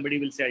 300. Somebody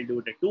will say, I'll do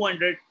it at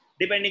 200,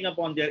 depending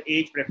upon their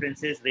age,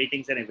 preferences,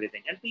 ratings, and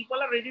everything. And people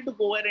are ready to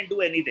go ahead and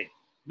do anything.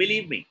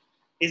 Believe me.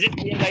 Is it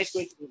clear, guys?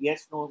 Quick?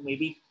 Yes, no,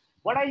 maybe.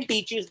 What I'll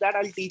teach you is that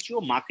I'll teach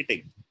you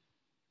marketing.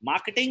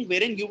 Marketing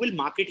wherein you will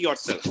market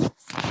yourself.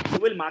 You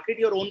will market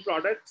your own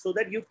product so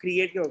that you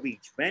create your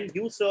reach. When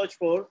you search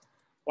for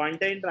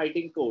content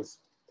writing course,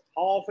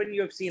 how often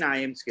you have seen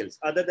IM skills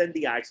other than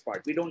the ads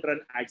part? We don't run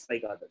ads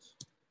like others.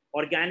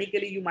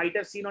 Organically, you might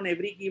have seen on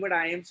every keyword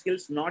IM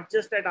skills, not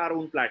just at our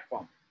own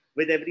platform,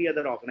 with every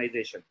other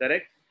organization,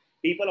 correct?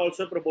 People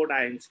also promote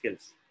IM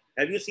skills.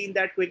 Have you seen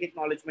that? Quick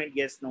acknowledgement,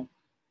 yes, no.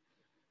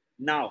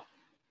 Now,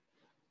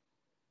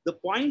 the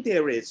point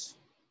here is,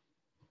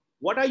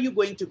 what are you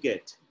going to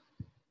get?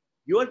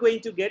 You are going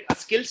to get a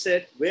skill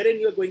set wherein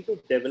you are going to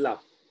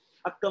develop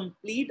a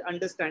complete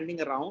understanding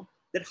around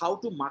that how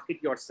to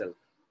market yourself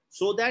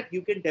so that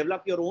you can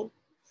develop your own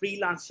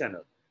freelance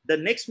channel. The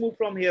next move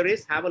from here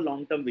is have a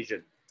long-term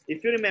vision.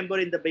 If you remember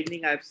in the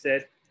beginning, I've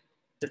said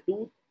the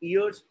 2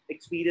 years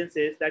experience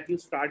is that you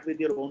start with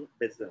your own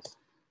business.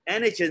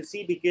 An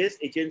agency, because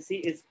agency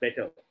is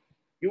better.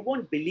 You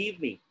won't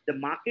believe me, the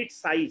market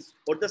size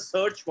or the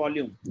search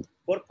volume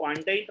for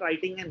content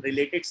writing and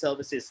related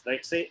services,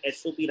 let's say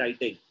SOP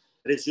writing,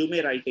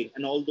 resume writing,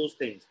 and all those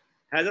things,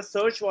 has a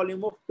search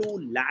volume of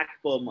 2 lakh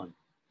per month.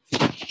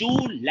 2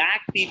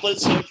 lakh people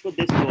search for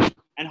this course.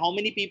 And how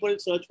many people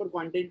search for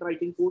content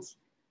writing course?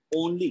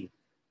 Only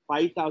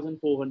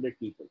 5,400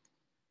 people.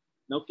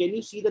 Now, can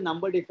you see the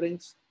number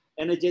difference?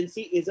 An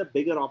agency is a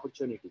bigger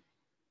opportunity.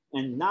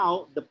 And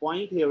now the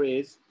point here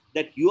is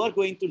that you are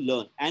going to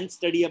learn and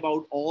study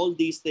about all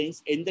these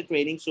things in the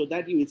training so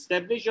that you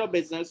establish your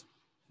business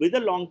with a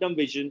long-term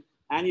vision,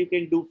 and you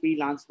can do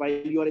freelance while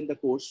you are in the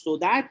course so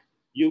that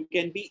you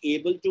can be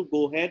able to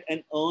go ahead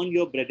and earn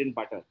your bread and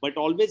butter. But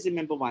always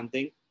remember one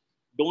thing,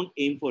 don't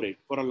aim for it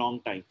for a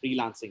long time,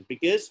 freelancing,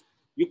 because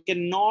you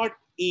cannot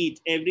eat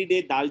every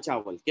day dal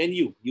chawal. Can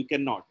you? You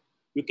cannot.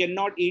 You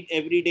cannot eat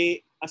every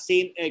day a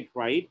same egg,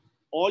 right?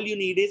 All you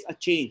need is a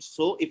change.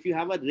 So if you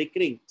have a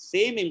recurring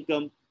same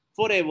income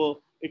forever,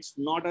 it's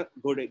not a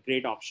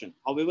great option.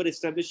 However,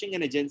 establishing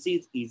an agency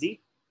is easy.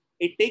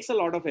 It takes a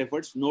lot of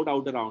efforts, no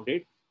doubt around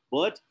it.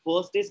 But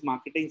first is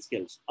marketing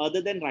skills,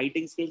 other than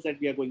writing skills that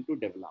we are going to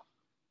develop.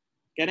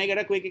 Can I get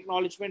a quick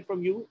acknowledgement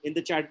from you in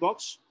the chat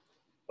box?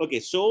 Okay,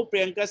 so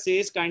Priyanka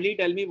says, kindly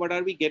tell me what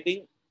are we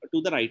getting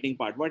to the writing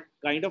part? What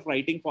kind of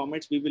writing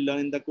formats we will learn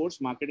in the course?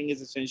 Marketing is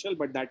essential,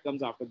 but that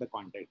comes after the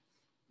content.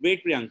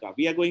 Wait, Priyanka,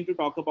 we are going to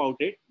talk about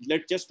it.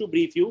 Just to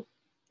brief you,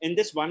 in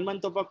this 1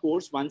 month of a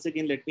course, once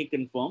again, let me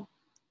confirm,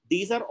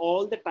 these are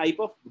all the type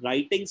of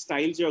writing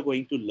styles you're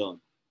going to learn.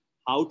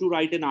 How to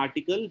write an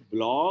article,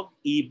 blog,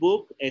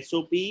 ebook,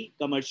 SOP,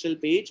 commercial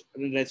page,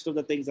 and the rest of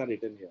the things are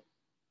written here.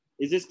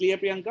 Is this clear,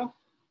 Priyanka?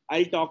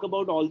 I'll talk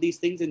about all these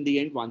things in the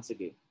end once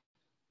again.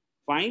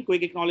 Fine,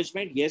 quick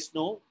acknowledgement, yes,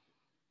 no.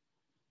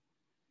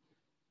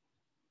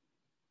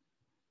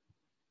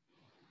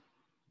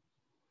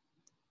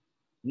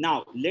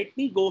 Now, let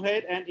me go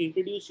ahead and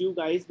introduce you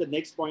guys the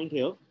next point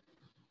here.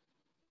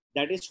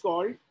 That is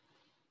called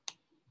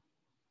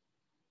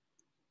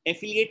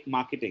affiliate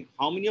marketing.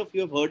 How many of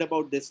you have heard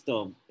about this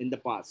term in the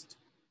past?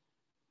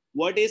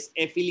 What is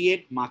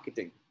affiliate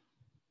marketing?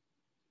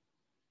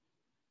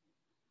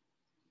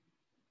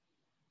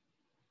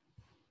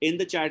 In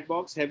the chat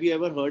box, have you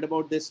ever heard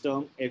about this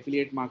term,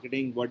 affiliate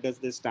marketing? What does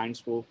this stand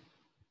for?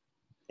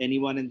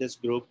 Anyone in this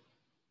group?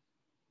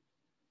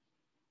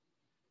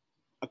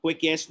 A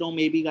quick yes, no,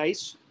 maybe,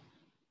 guys.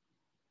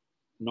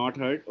 Not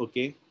heard,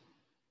 okay.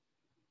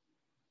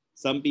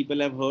 Some people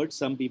have heard,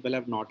 some people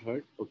have not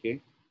heard, okay.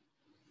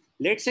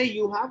 Let's say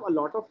you have a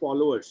lot of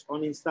followers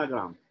on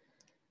Instagram,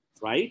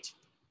 right?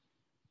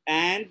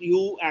 and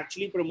you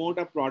actually promote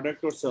a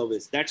product or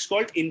service. That's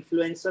called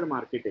influencer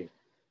marketing,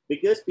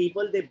 because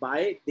people they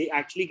buy, they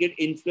actually get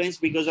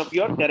influenced because of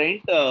your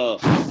current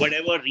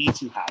whatever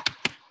reach you have.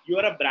 You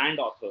are a brand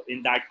author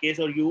in that case,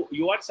 or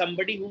you are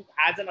somebody who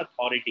has an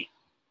authority.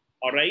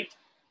 All right.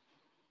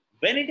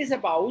 When it is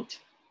about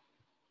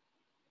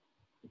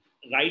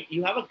right,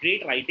 you have a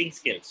great writing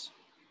skills,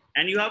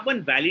 and you have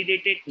one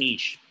validated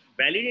niche.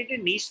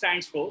 Validated niche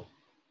stands for,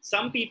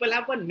 some people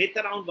have one myth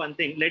around one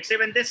thing. Let's say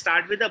when they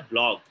start with a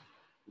blog,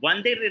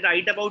 one day they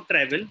write about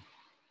travel,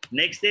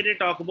 next day they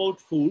talk about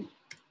food,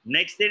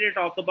 next day they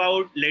talk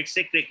about, let's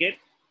say, cricket,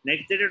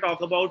 next day they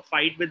talk about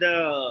fight with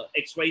a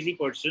XYZ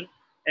person,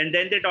 and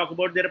then they talk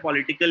about their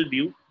political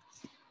view.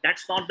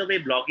 That's not the way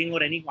blogging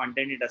or any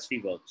content industry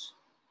works.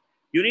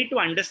 You need to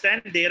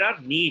understand there are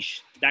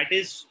niche. That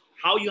is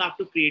how you have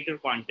to create your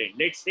content.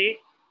 Let's say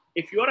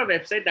if you're a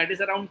website that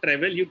is around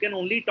travel, you can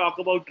only talk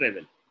about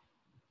travel.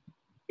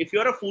 If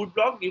you're a food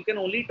blog, you can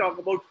only talk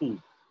about food.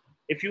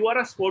 If you are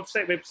a sports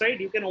website,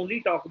 you can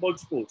only talk about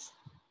sports.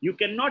 You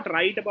cannot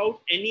write about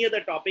any other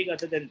topic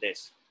other than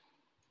this.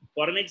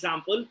 For an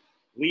example,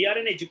 we are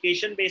an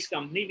education based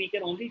company. We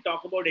can only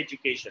talk about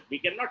education. We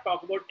cannot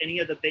talk about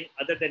any other thing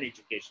other than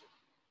education.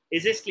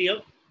 Is this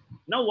clear?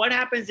 Now, what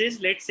happens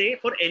is, let's say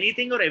for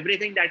anything or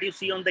everything that you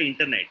see on the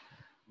internet,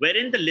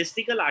 wherein the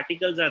listicle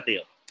articles are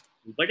there.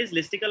 What is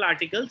listicle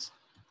articles?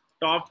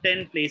 Top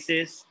 10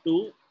 places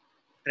to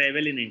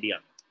travel in India.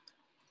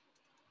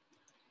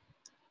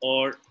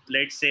 Or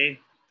let's say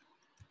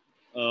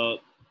uh,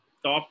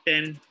 top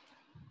 10,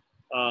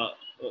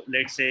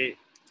 let's say,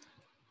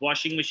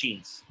 washing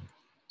machines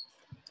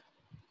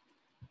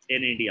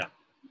in India.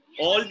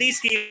 All these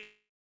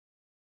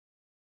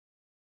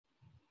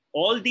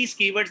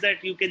keywords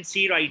that you can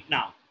see right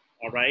now,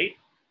 all right,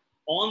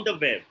 on the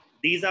web,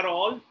 these are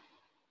all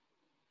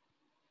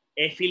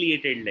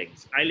affiliated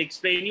links. I'll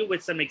explain you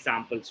with some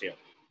examples here,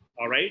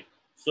 all right,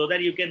 so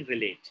that you can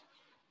relate.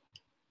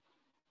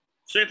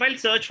 So if I'll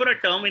search for a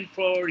term in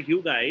for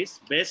you guys,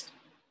 best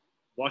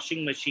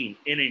washing machine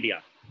in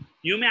India,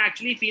 you may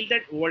actually feel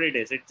that what it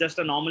is. It's just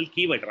a normal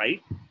keyword,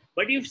 right?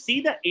 But you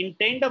see the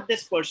intent of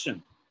this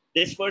person.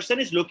 This person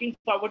is looking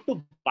forward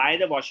to buy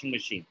the washing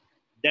machine.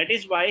 That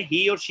is why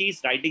he or she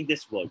is writing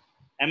this word.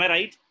 Am I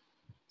right?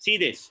 See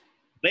this.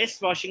 Best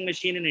washing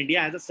machine in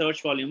India has a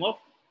search volume of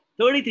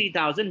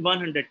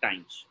 33,100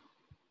 times.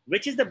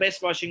 Which is the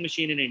best washing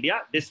machine in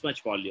India? This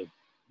much volume.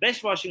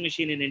 Best washing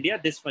machine in India,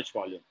 this much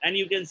volume. And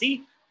you can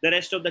see the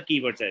rest of the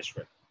keywords as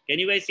well. Can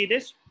you guys see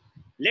this?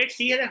 Let's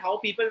see how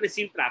people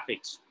receive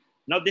traffics.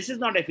 Now, this is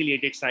not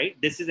affiliated site.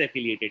 This is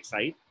affiliated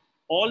site.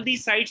 All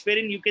these sites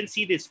wherein you can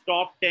see this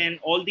top 10,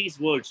 all these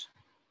words.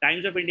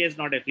 Times of India is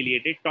not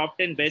affiliated. Top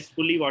 10 best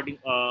fully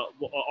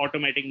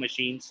automatic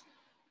machines.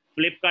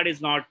 Flipkart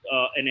is not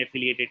an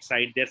affiliated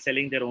site. They're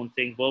selling their own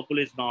thing. Whirlpool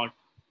is not.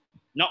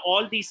 Now,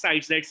 all these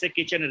sites, let's say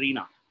Kitchen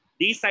Arena,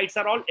 these sites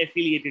are all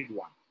affiliated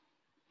one.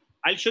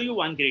 I'll show you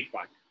one great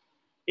part.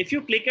 If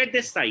you click at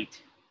this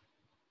site,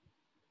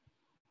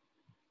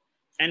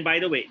 and by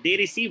the way, they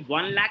receive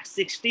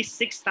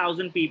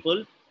 166,000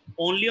 people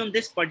only on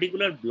this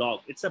particular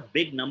blog. It's a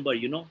big number,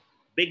 you know,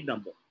 big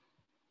number.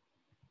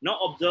 Now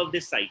observe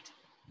this site.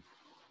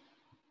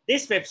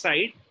 This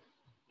website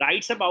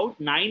writes about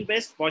 9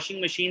 best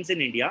washing machines in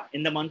India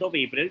in the month of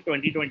April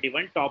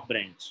 2021, top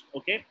brands.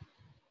 Okay.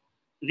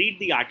 Read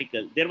the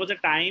article. There was a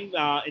time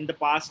in the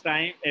past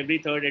time, every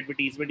third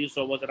advertisement you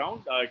saw was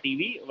around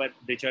TV, where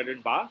Richard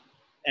and Bar.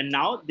 And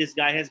now this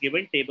guy has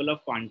given table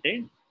of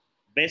content,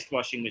 best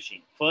washing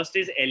machine. First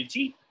is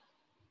LG,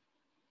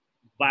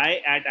 buy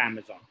at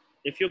Amazon.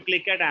 If you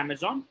click at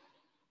Amazon,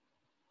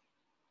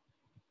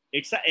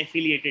 it's an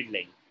affiliated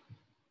link.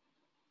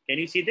 Can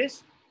you see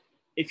this?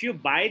 If you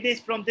buy this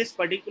from this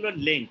particular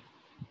link,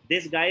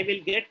 this guy will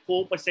get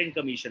 4%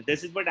 commission.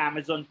 This is what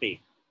Amazon pay.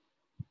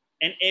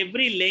 And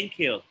every link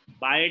here,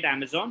 buy at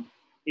Amazon,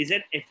 is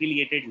an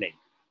affiliated link.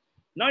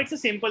 Now it's a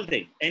simple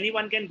thing.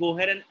 Anyone can go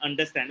ahead and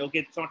understand, okay,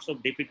 it's not so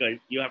difficult.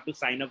 You have to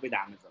sign up with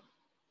Amazon.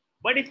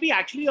 But if we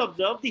actually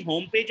observe the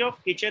homepage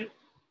of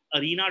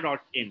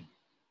kitchenarena.in,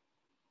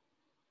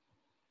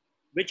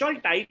 which all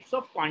types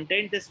of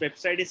content this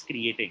website is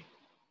creating?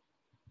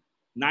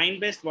 9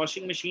 best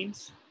washing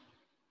machines,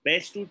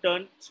 best to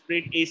turn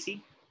split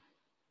AC,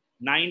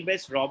 9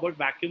 best robot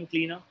vacuum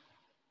cleaner,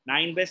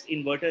 9 best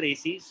inverter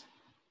ACs,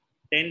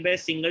 10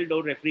 best single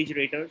door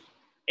refrigerators.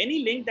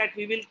 Any link that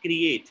we will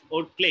create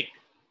or click,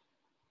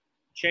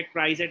 check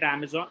price at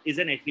Amazon, is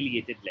an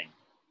affiliated link.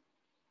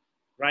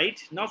 Right?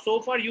 Now,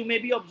 so far you may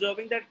be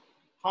observing that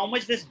how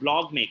much this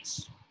blog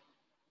makes.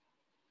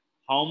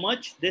 How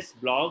much this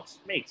blog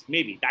makes.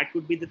 Maybe that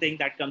could be the thing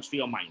that comes to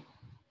your mind.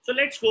 So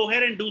let's go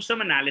ahead and do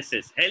some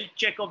analysis, health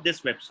check of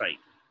this website.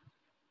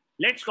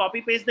 Let's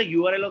copy paste the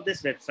URL of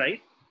this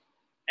website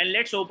and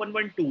let's open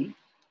one tool.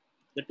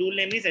 The tool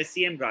name is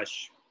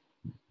SEMrush.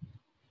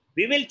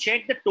 We will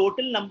check the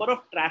total number of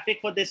traffic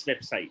for this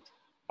website.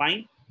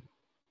 Fine.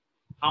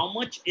 How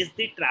much is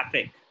the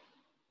traffic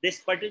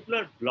this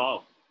particular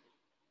blog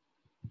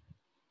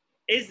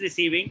is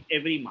receiving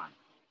every month?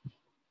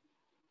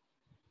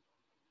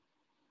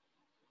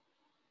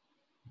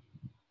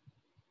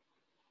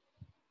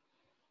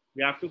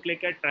 We have to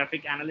click at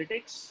traffic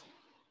analytics.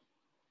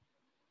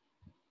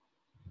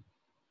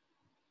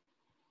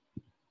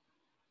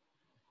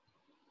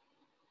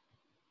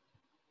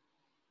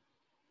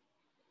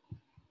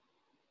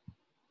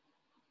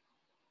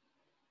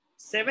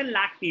 Seven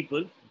lakh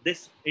people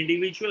this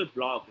individual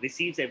blog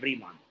receives every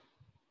month.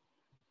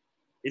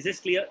 Is this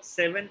clear?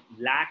 7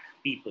 lakh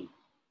people.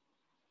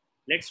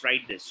 Let's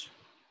write this.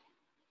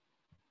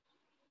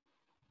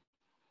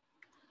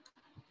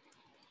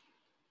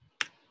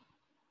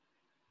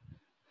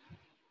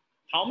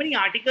 How many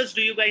articles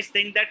do you guys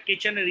think that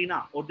Kitchen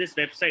Arena or this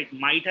website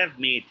might have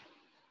made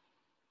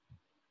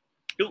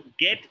to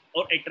get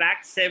or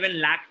attract 7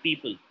 lakh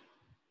people?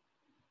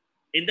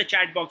 In the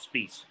chat box,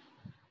 please.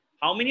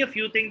 How many of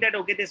you think that,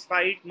 okay, this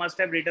site must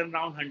have written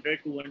around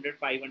 100, 200,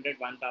 500,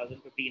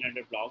 1000,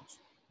 1500 blogs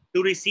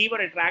to receive or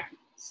attract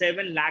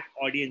 7 lakh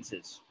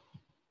audiences?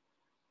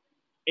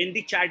 In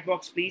the chat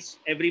box, please,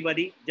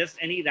 everybody, just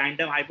any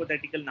random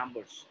hypothetical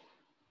numbers.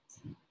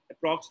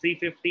 Approx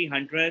 350,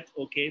 100,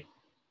 okay.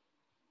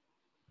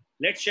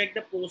 Let's check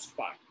the post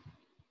part.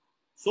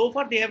 So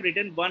far, they have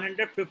written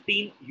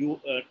 115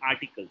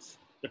 articles.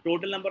 The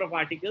total number of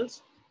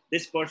articles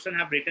this person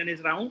have written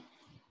is around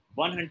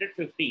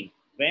 115.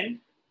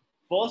 When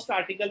first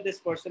article this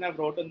person have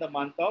wrote in the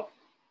month of,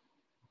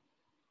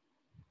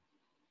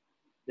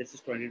 this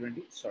is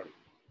 2020, sorry.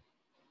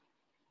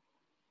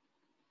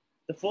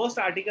 The first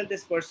article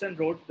this person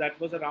wrote, that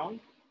was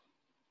around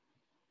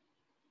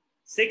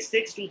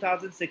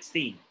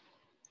 6/6/2016.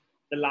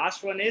 The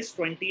last one is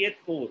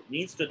 20th/4,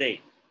 means today.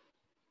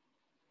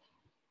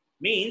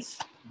 Means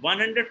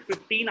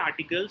 115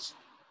 articles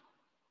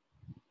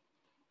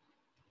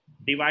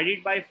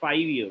divided by 5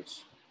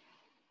 years.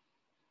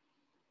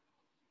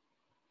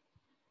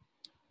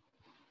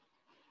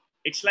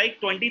 It's like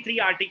 23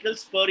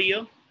 articles per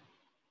year,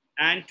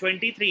 and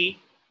 23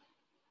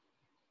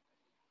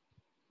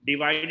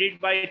 divided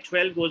by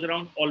 12 goes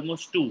around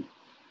almost 2.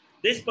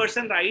 This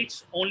person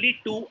writes only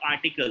 2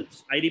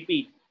 articles. I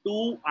repeat,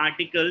 2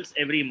 articles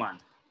every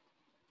month.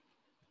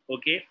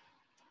 Okay.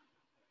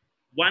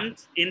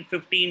 Once in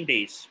 15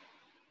 days.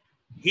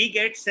 He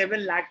gets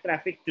 7 lakh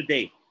traffic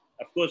today.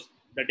 Of course,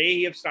 the day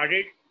he have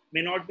started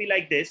may not be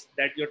like this,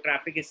 that your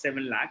traffic is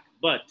 7 lakh,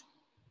 but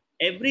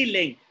every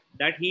link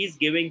that he is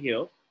giving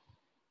here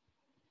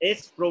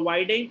is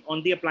providing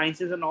on the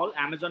appliances and all.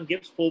 Amazon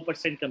gives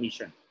 4%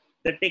 commission.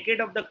 The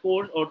ticket of the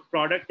course or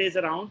product is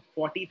around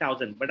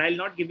 40,000, but I'll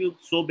not give you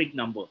so big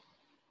number.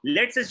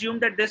 Let's assume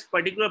that this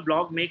particular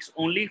blog makes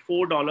only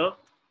 $4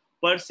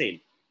 per sale.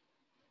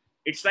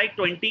 It's like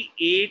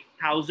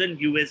 28,000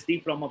 USD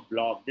from a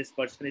blog this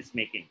person is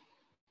making.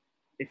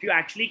 If you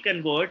actually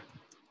convert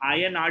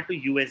INR to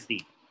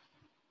USD,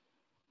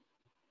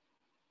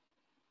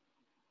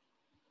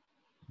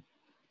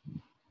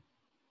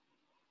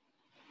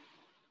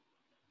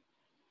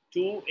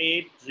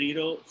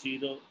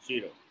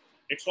 $28,000.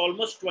 It's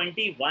almost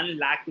 21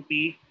 lakh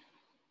rupee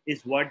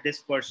is what this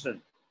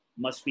person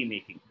must be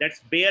making. That's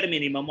bare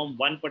minimum of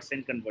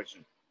 1%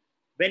 conversion.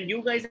 When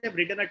you guys have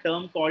written a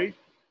term called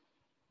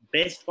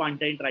best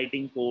content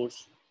writing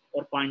course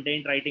or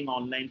content writing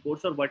online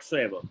course or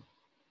whatsoever,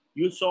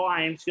 you saw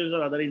IM Skills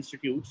or other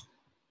institutes,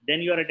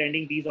 then you are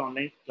attending these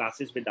online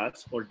classes with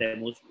us or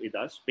demos with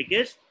us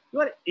because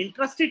you are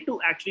interested to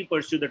actually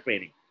pursue the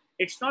training.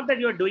 It's not that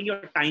you are doing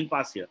your time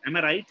pass here. Am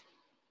I right?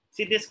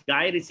 See, this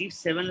guy receives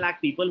 7 lakh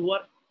people who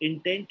are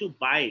intent to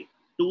buy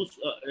two,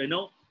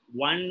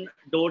 one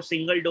door,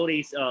 single door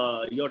is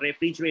your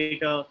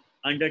refrigerator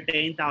under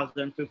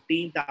 10,000,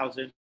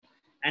 15,000,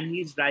 and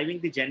he's driving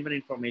the genuine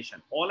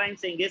information. All I'm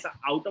saying is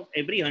out of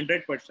every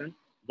 100%,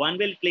 one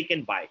will click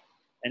and buy.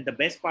 And the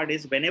best part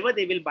is whenever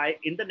they will buy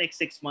in the next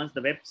 6 months,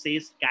 the web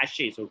says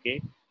caches,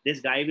 okay? This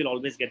guy will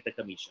always get the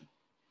commission.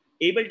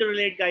 Able to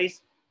relate,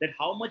 guys, that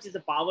how much is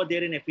the power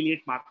there in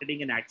affiliate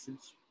marketing and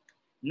AdSense?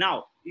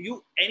 Now,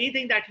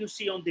 anything that you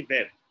see on the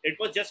web, it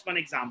was just one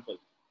example.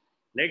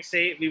 Let's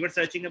say we were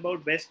searching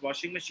about best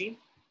washing machine.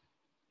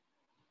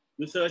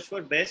 You search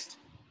for best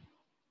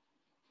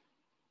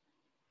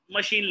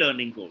machine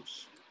learning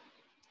course.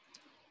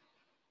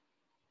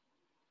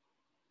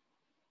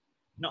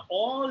 Now,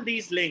 all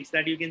these links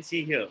that you can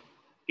see here,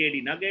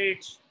 KD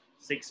Nuggets,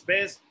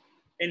 6Best,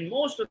 in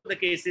most of the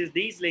cases,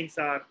 these links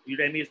are,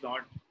 Udemy is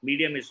not,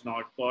 Medium is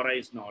not, Quora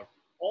is not.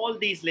 All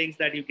these links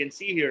that you can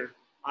see here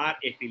are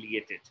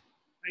affiliated.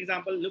 For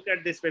example, look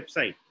at this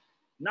website.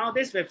 Now,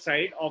 this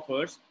website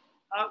offers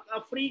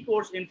a free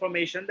course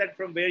information that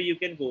from where you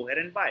can go ahead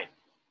and buy,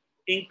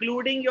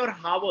 including your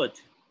Harvard.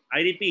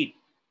 I repeat,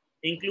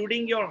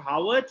 including your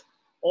Harvard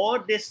or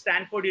this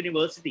Stanford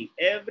University.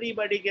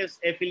 Everybody gives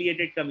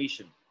affiliated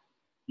commission.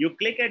 You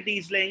click at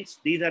these links,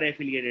 these are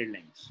affiliated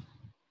links.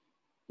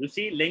 You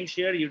see links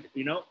here, you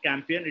know,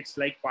 Campion, it's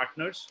like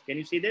partners. Can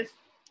you see this?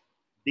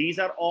 These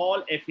are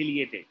all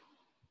affiliated.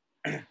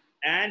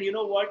 And you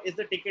know what is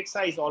the ticket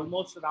size?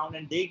 Almost around,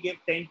 and they give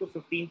 10 to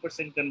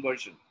 15%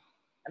 conversion.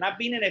 And I've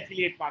been an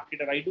affiliate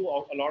marketer. I do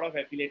a lot of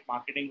affiliate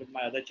marketing with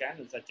my other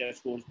channels, such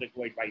as Course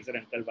Advisor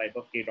and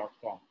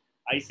UncleVibeofK.com.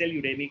 I sell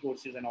Udemy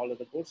courses and all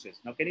other courses.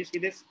 Now, can you see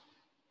this?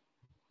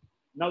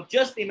 Now,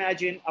 just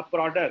imagine a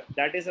product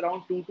that is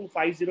around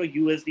 2250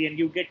 USD and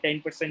you get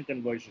 10%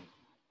 conversion.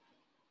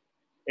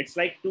 It's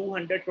like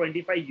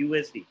 225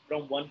 USD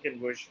from one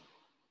conversion.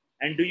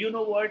 And do you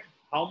know what?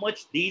 How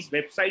much these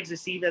websites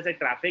receive as a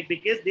traffic?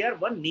 Because they are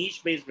one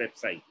niche-based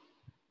website.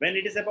 When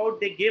it is about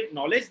they give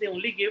knowledge, they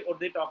only give or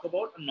they talk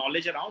about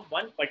knowledge around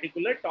one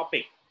particular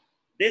topic.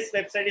 This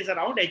website is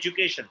around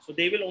education. So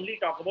they will only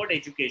talk about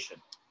education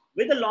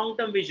with a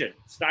long-term vision.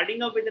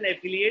 Starting up with an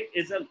affiliate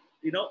is a,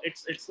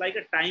 it's like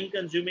a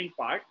time-consuming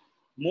part.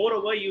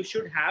 Moreover, you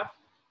should have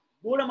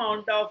good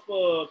amount of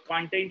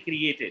content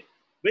created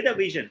with a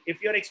vision.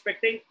 If you're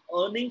expecting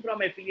earning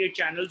from affiliate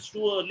channels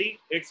too early,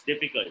 it's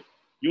difficult.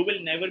 You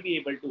will never be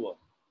able to earn.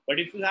 But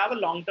if you have a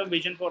long-term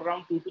vision for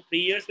around 2 to 3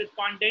 years with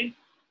content,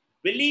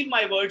 believe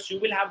my words, you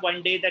will have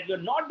one day that you're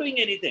not doing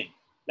anything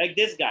like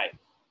this guy.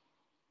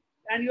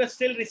 And you are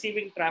still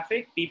receiving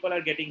traffic. People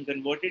are getting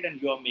converted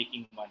and you are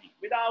making money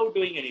without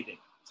doing anything.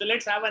 So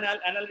let's have an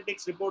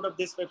analytics report of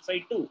this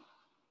website too.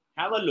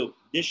 Have a look.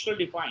 Digital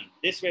Define,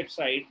 this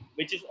website,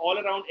 which is all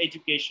around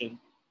education.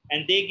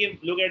 And they give,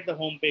 look at the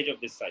homepage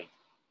of this site.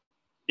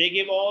 They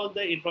give all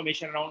the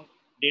information around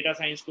data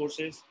science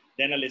courses,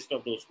 then a list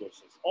of those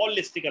courses, all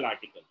listicle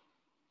article.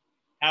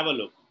 Have a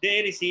look.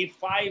 They receive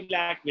 5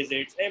 lakh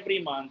visits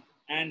every month,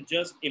 and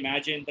just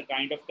imagine the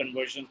kind of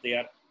conversions they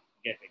are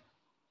getting.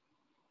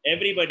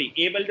 Everybody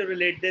able to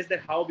relate this,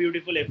 that how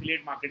beautiful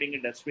affiliate marketing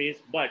industry is.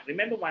 But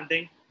remember one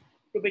thing,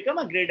 to become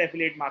a great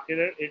affiliate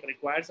marketer, it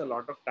requires a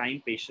lot of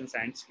time, patience,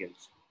 and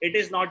skills. It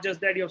is not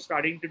just that you're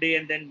starting today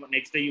and then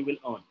next day you will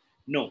earn.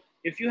 No,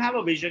 if you have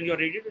a vision, you're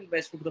ready to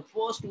invest for the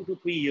first 2 to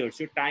 3 years,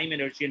 your time,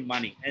 energy, and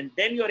money, and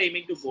then you're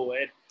aiming to go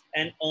ahead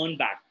and earn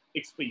back.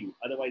 It's for you.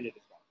 Otherwise, it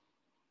is not.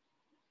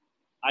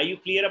 Are you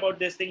clear about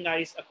this thing,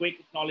 guys? A quick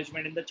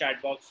acknowledgement in the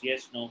chat box.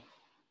 Yes, no.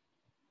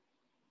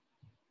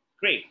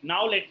 Great.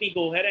 Now let me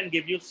go ahead and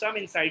give you some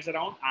insights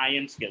around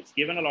IM skills.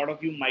 Given a lot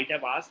of you might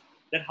have asked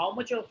that how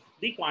much of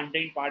the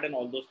content part and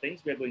all those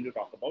things, we're going to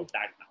talk about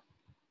that now.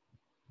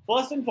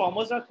 First and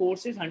foremost, our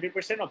course is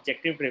 100%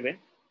 objective driven.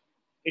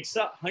 It's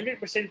a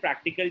 100%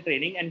 practical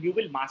training, and you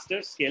will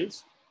master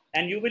skills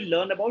and you will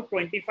learn about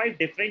 25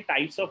 different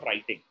types of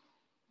writing.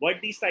 What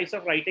these types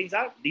of writings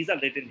are, these are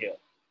written here.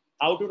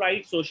 How to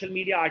write social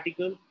media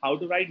article, how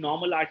to write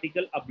normal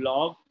article, a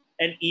blog,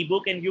 an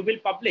ebook, and you will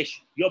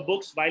publish your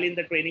books while in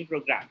the training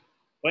program.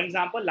 For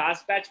example,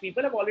 last batch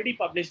people have already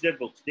published their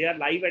books. They are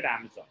live at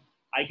Amazon.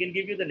 I can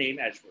give you the name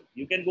as well.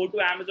 You can go to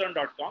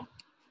amazon.com,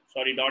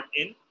 sorry,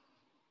 .in.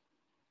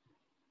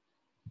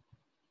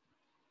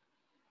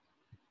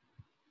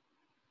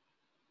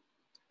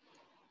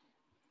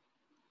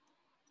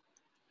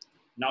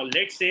 Now,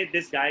 let's say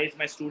this guy is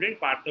my student,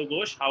 Partha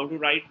Ghosh. How to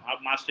write, how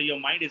master your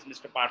mind is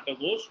Mr. Partha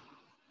Ghosh.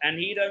 And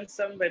he runs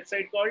some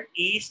website called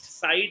East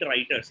Side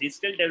Writers. He's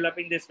still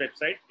developing this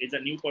website. He's a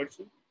new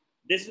person.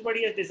 This is what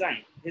he has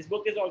designed. His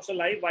book is also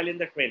live while in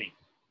the training.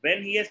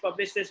 When he has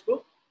published this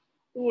book,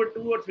 two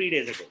or 3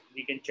 days ago,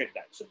 we can check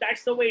that. So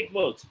that's the way it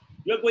works.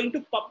 You're going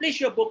to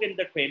publish your book in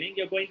the training.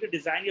 You're going to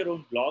design your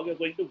own blog. You're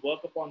going to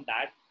work upon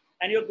that.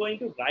 And you're going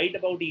to write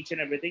about each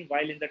and everything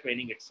while in the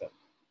training itself.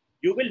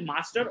 You will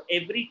master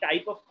every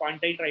type of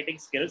content writing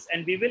skills,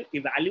 and we will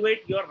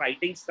evaluate your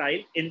writing style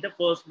in the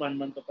first 1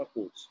 month of a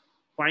course.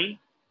 Fine.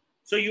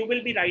 So you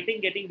will be writing,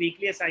 getting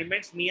weekly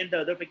assignments. Me and the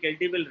other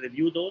faculty will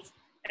review those,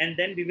 and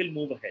then we will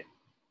move ahead.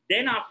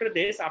 Then after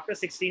this, after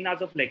 16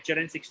 hours of lecture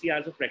and 60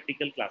 hours of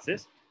practical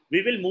classes,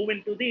 we will move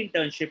into the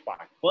internship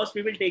part. First,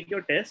 we will take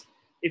your test.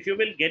 If you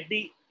will get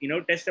the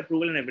test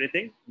approval and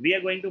everything, we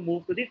are going to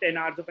move to the 10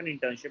 hours of an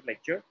internship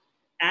lecture.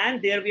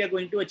 And there we are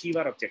going to achieve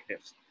our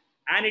objectives.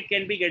 And it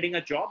can be getting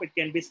a job, it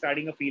can be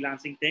starting a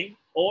freelancing thing,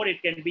 or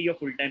it can be your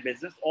full-time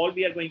business. All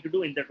we are going to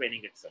do in the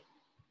training itself.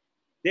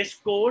 This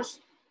course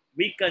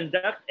we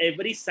conduct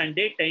every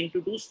Sunday 10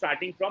 to 2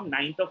 starting from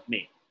 9th of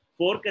May.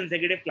 4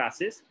 consecutive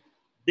classes.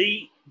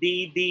 The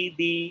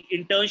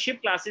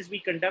internship classes we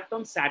conduct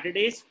on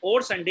Saturdays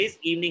or Sundays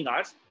evening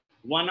hours,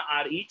 1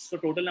 hour each. So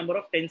total number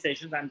of 10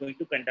 sessions I'm going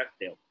to conduct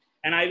there.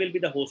 And I will be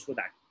the host for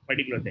that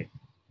particular thing.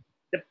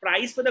 The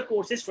price for the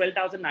course is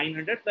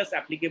 12,900 plus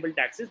applicable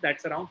taxes.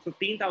 That's around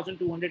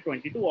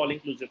 15,222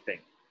 all-inclusive thing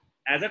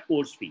as a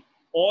course fee.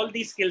 All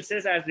these skill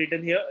sets as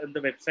written here on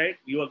the website,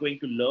 you are going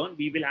to learn.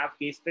 We will have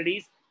case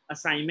studies,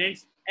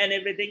 assignments, and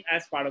everything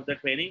as part of the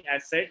training.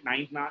 As said,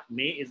 9th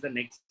May is the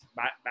next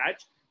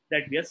batch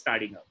that we are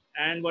starting up.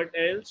 And what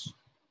else?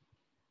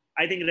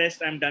 I think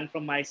rest I'm done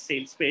from my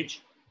sales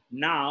pitch.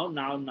 Now,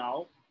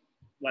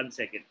 1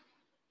 second.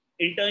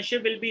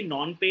 Internship will be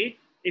non-paid.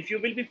 If you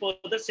will be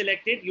further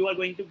selected, you are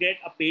going to get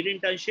a paid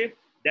internship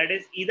that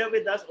is either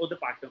with us or the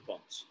partner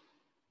firms.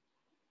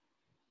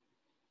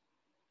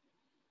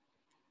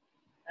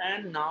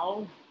 And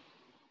now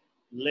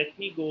let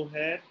me go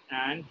ahead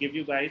and give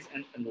you guys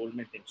an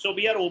enrollment thing. So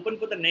we are open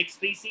for the next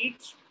 3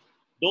 seats.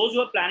 Those who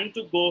are planning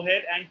to go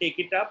ahead and take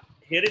it up,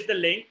 here is the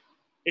link.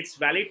 It's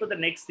valid for the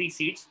next 3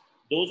 seats.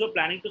 Those who are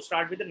planning to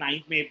start with the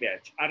 9th May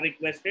batch are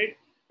requested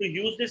to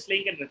use this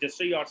link and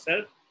register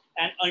yourself.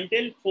 And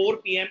until 4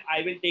 p.m.,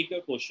 I will take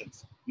your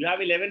questions. You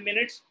have 11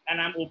 minutes,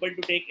 and I'm open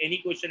to take any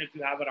question if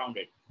you have around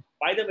it.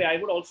 By the way, I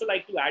would also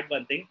like to add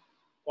one thing.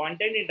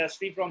 Content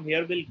industry from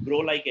here will grow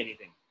like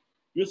anything.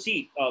 You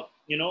see,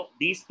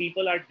 these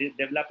people are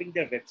developing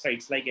their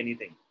websites like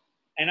anything.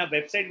 And a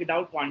website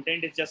without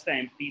content is just an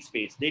empty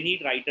space. They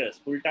need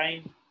writers,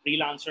 full-time,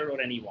 freelancer,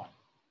 or anyone.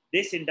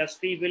 This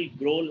industry will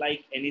grow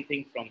like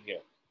anything from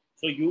here.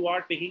 So you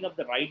are picking up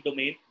the right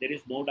domain. There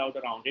is no doubt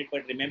around it.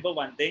 But remember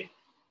one thing,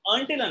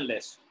 until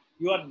unless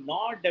you are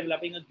not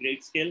developing a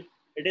great skill,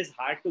 it is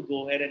hard to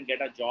go ahead and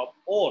get a job,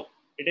 or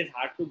it is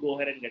hard to go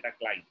ahead and get a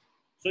client.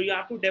 So you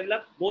have to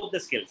develop both the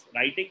skills,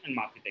 writing and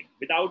marketing.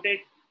 Without it,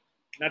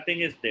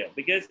 nothing is there,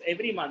 because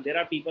every month there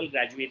are people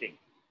graduating.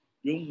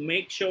 You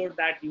make sure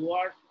that you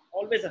are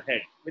always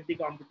ahead with the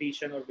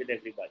competition or with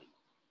everybody.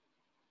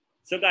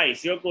 So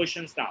guys, your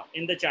questions now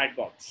in the chat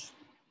box.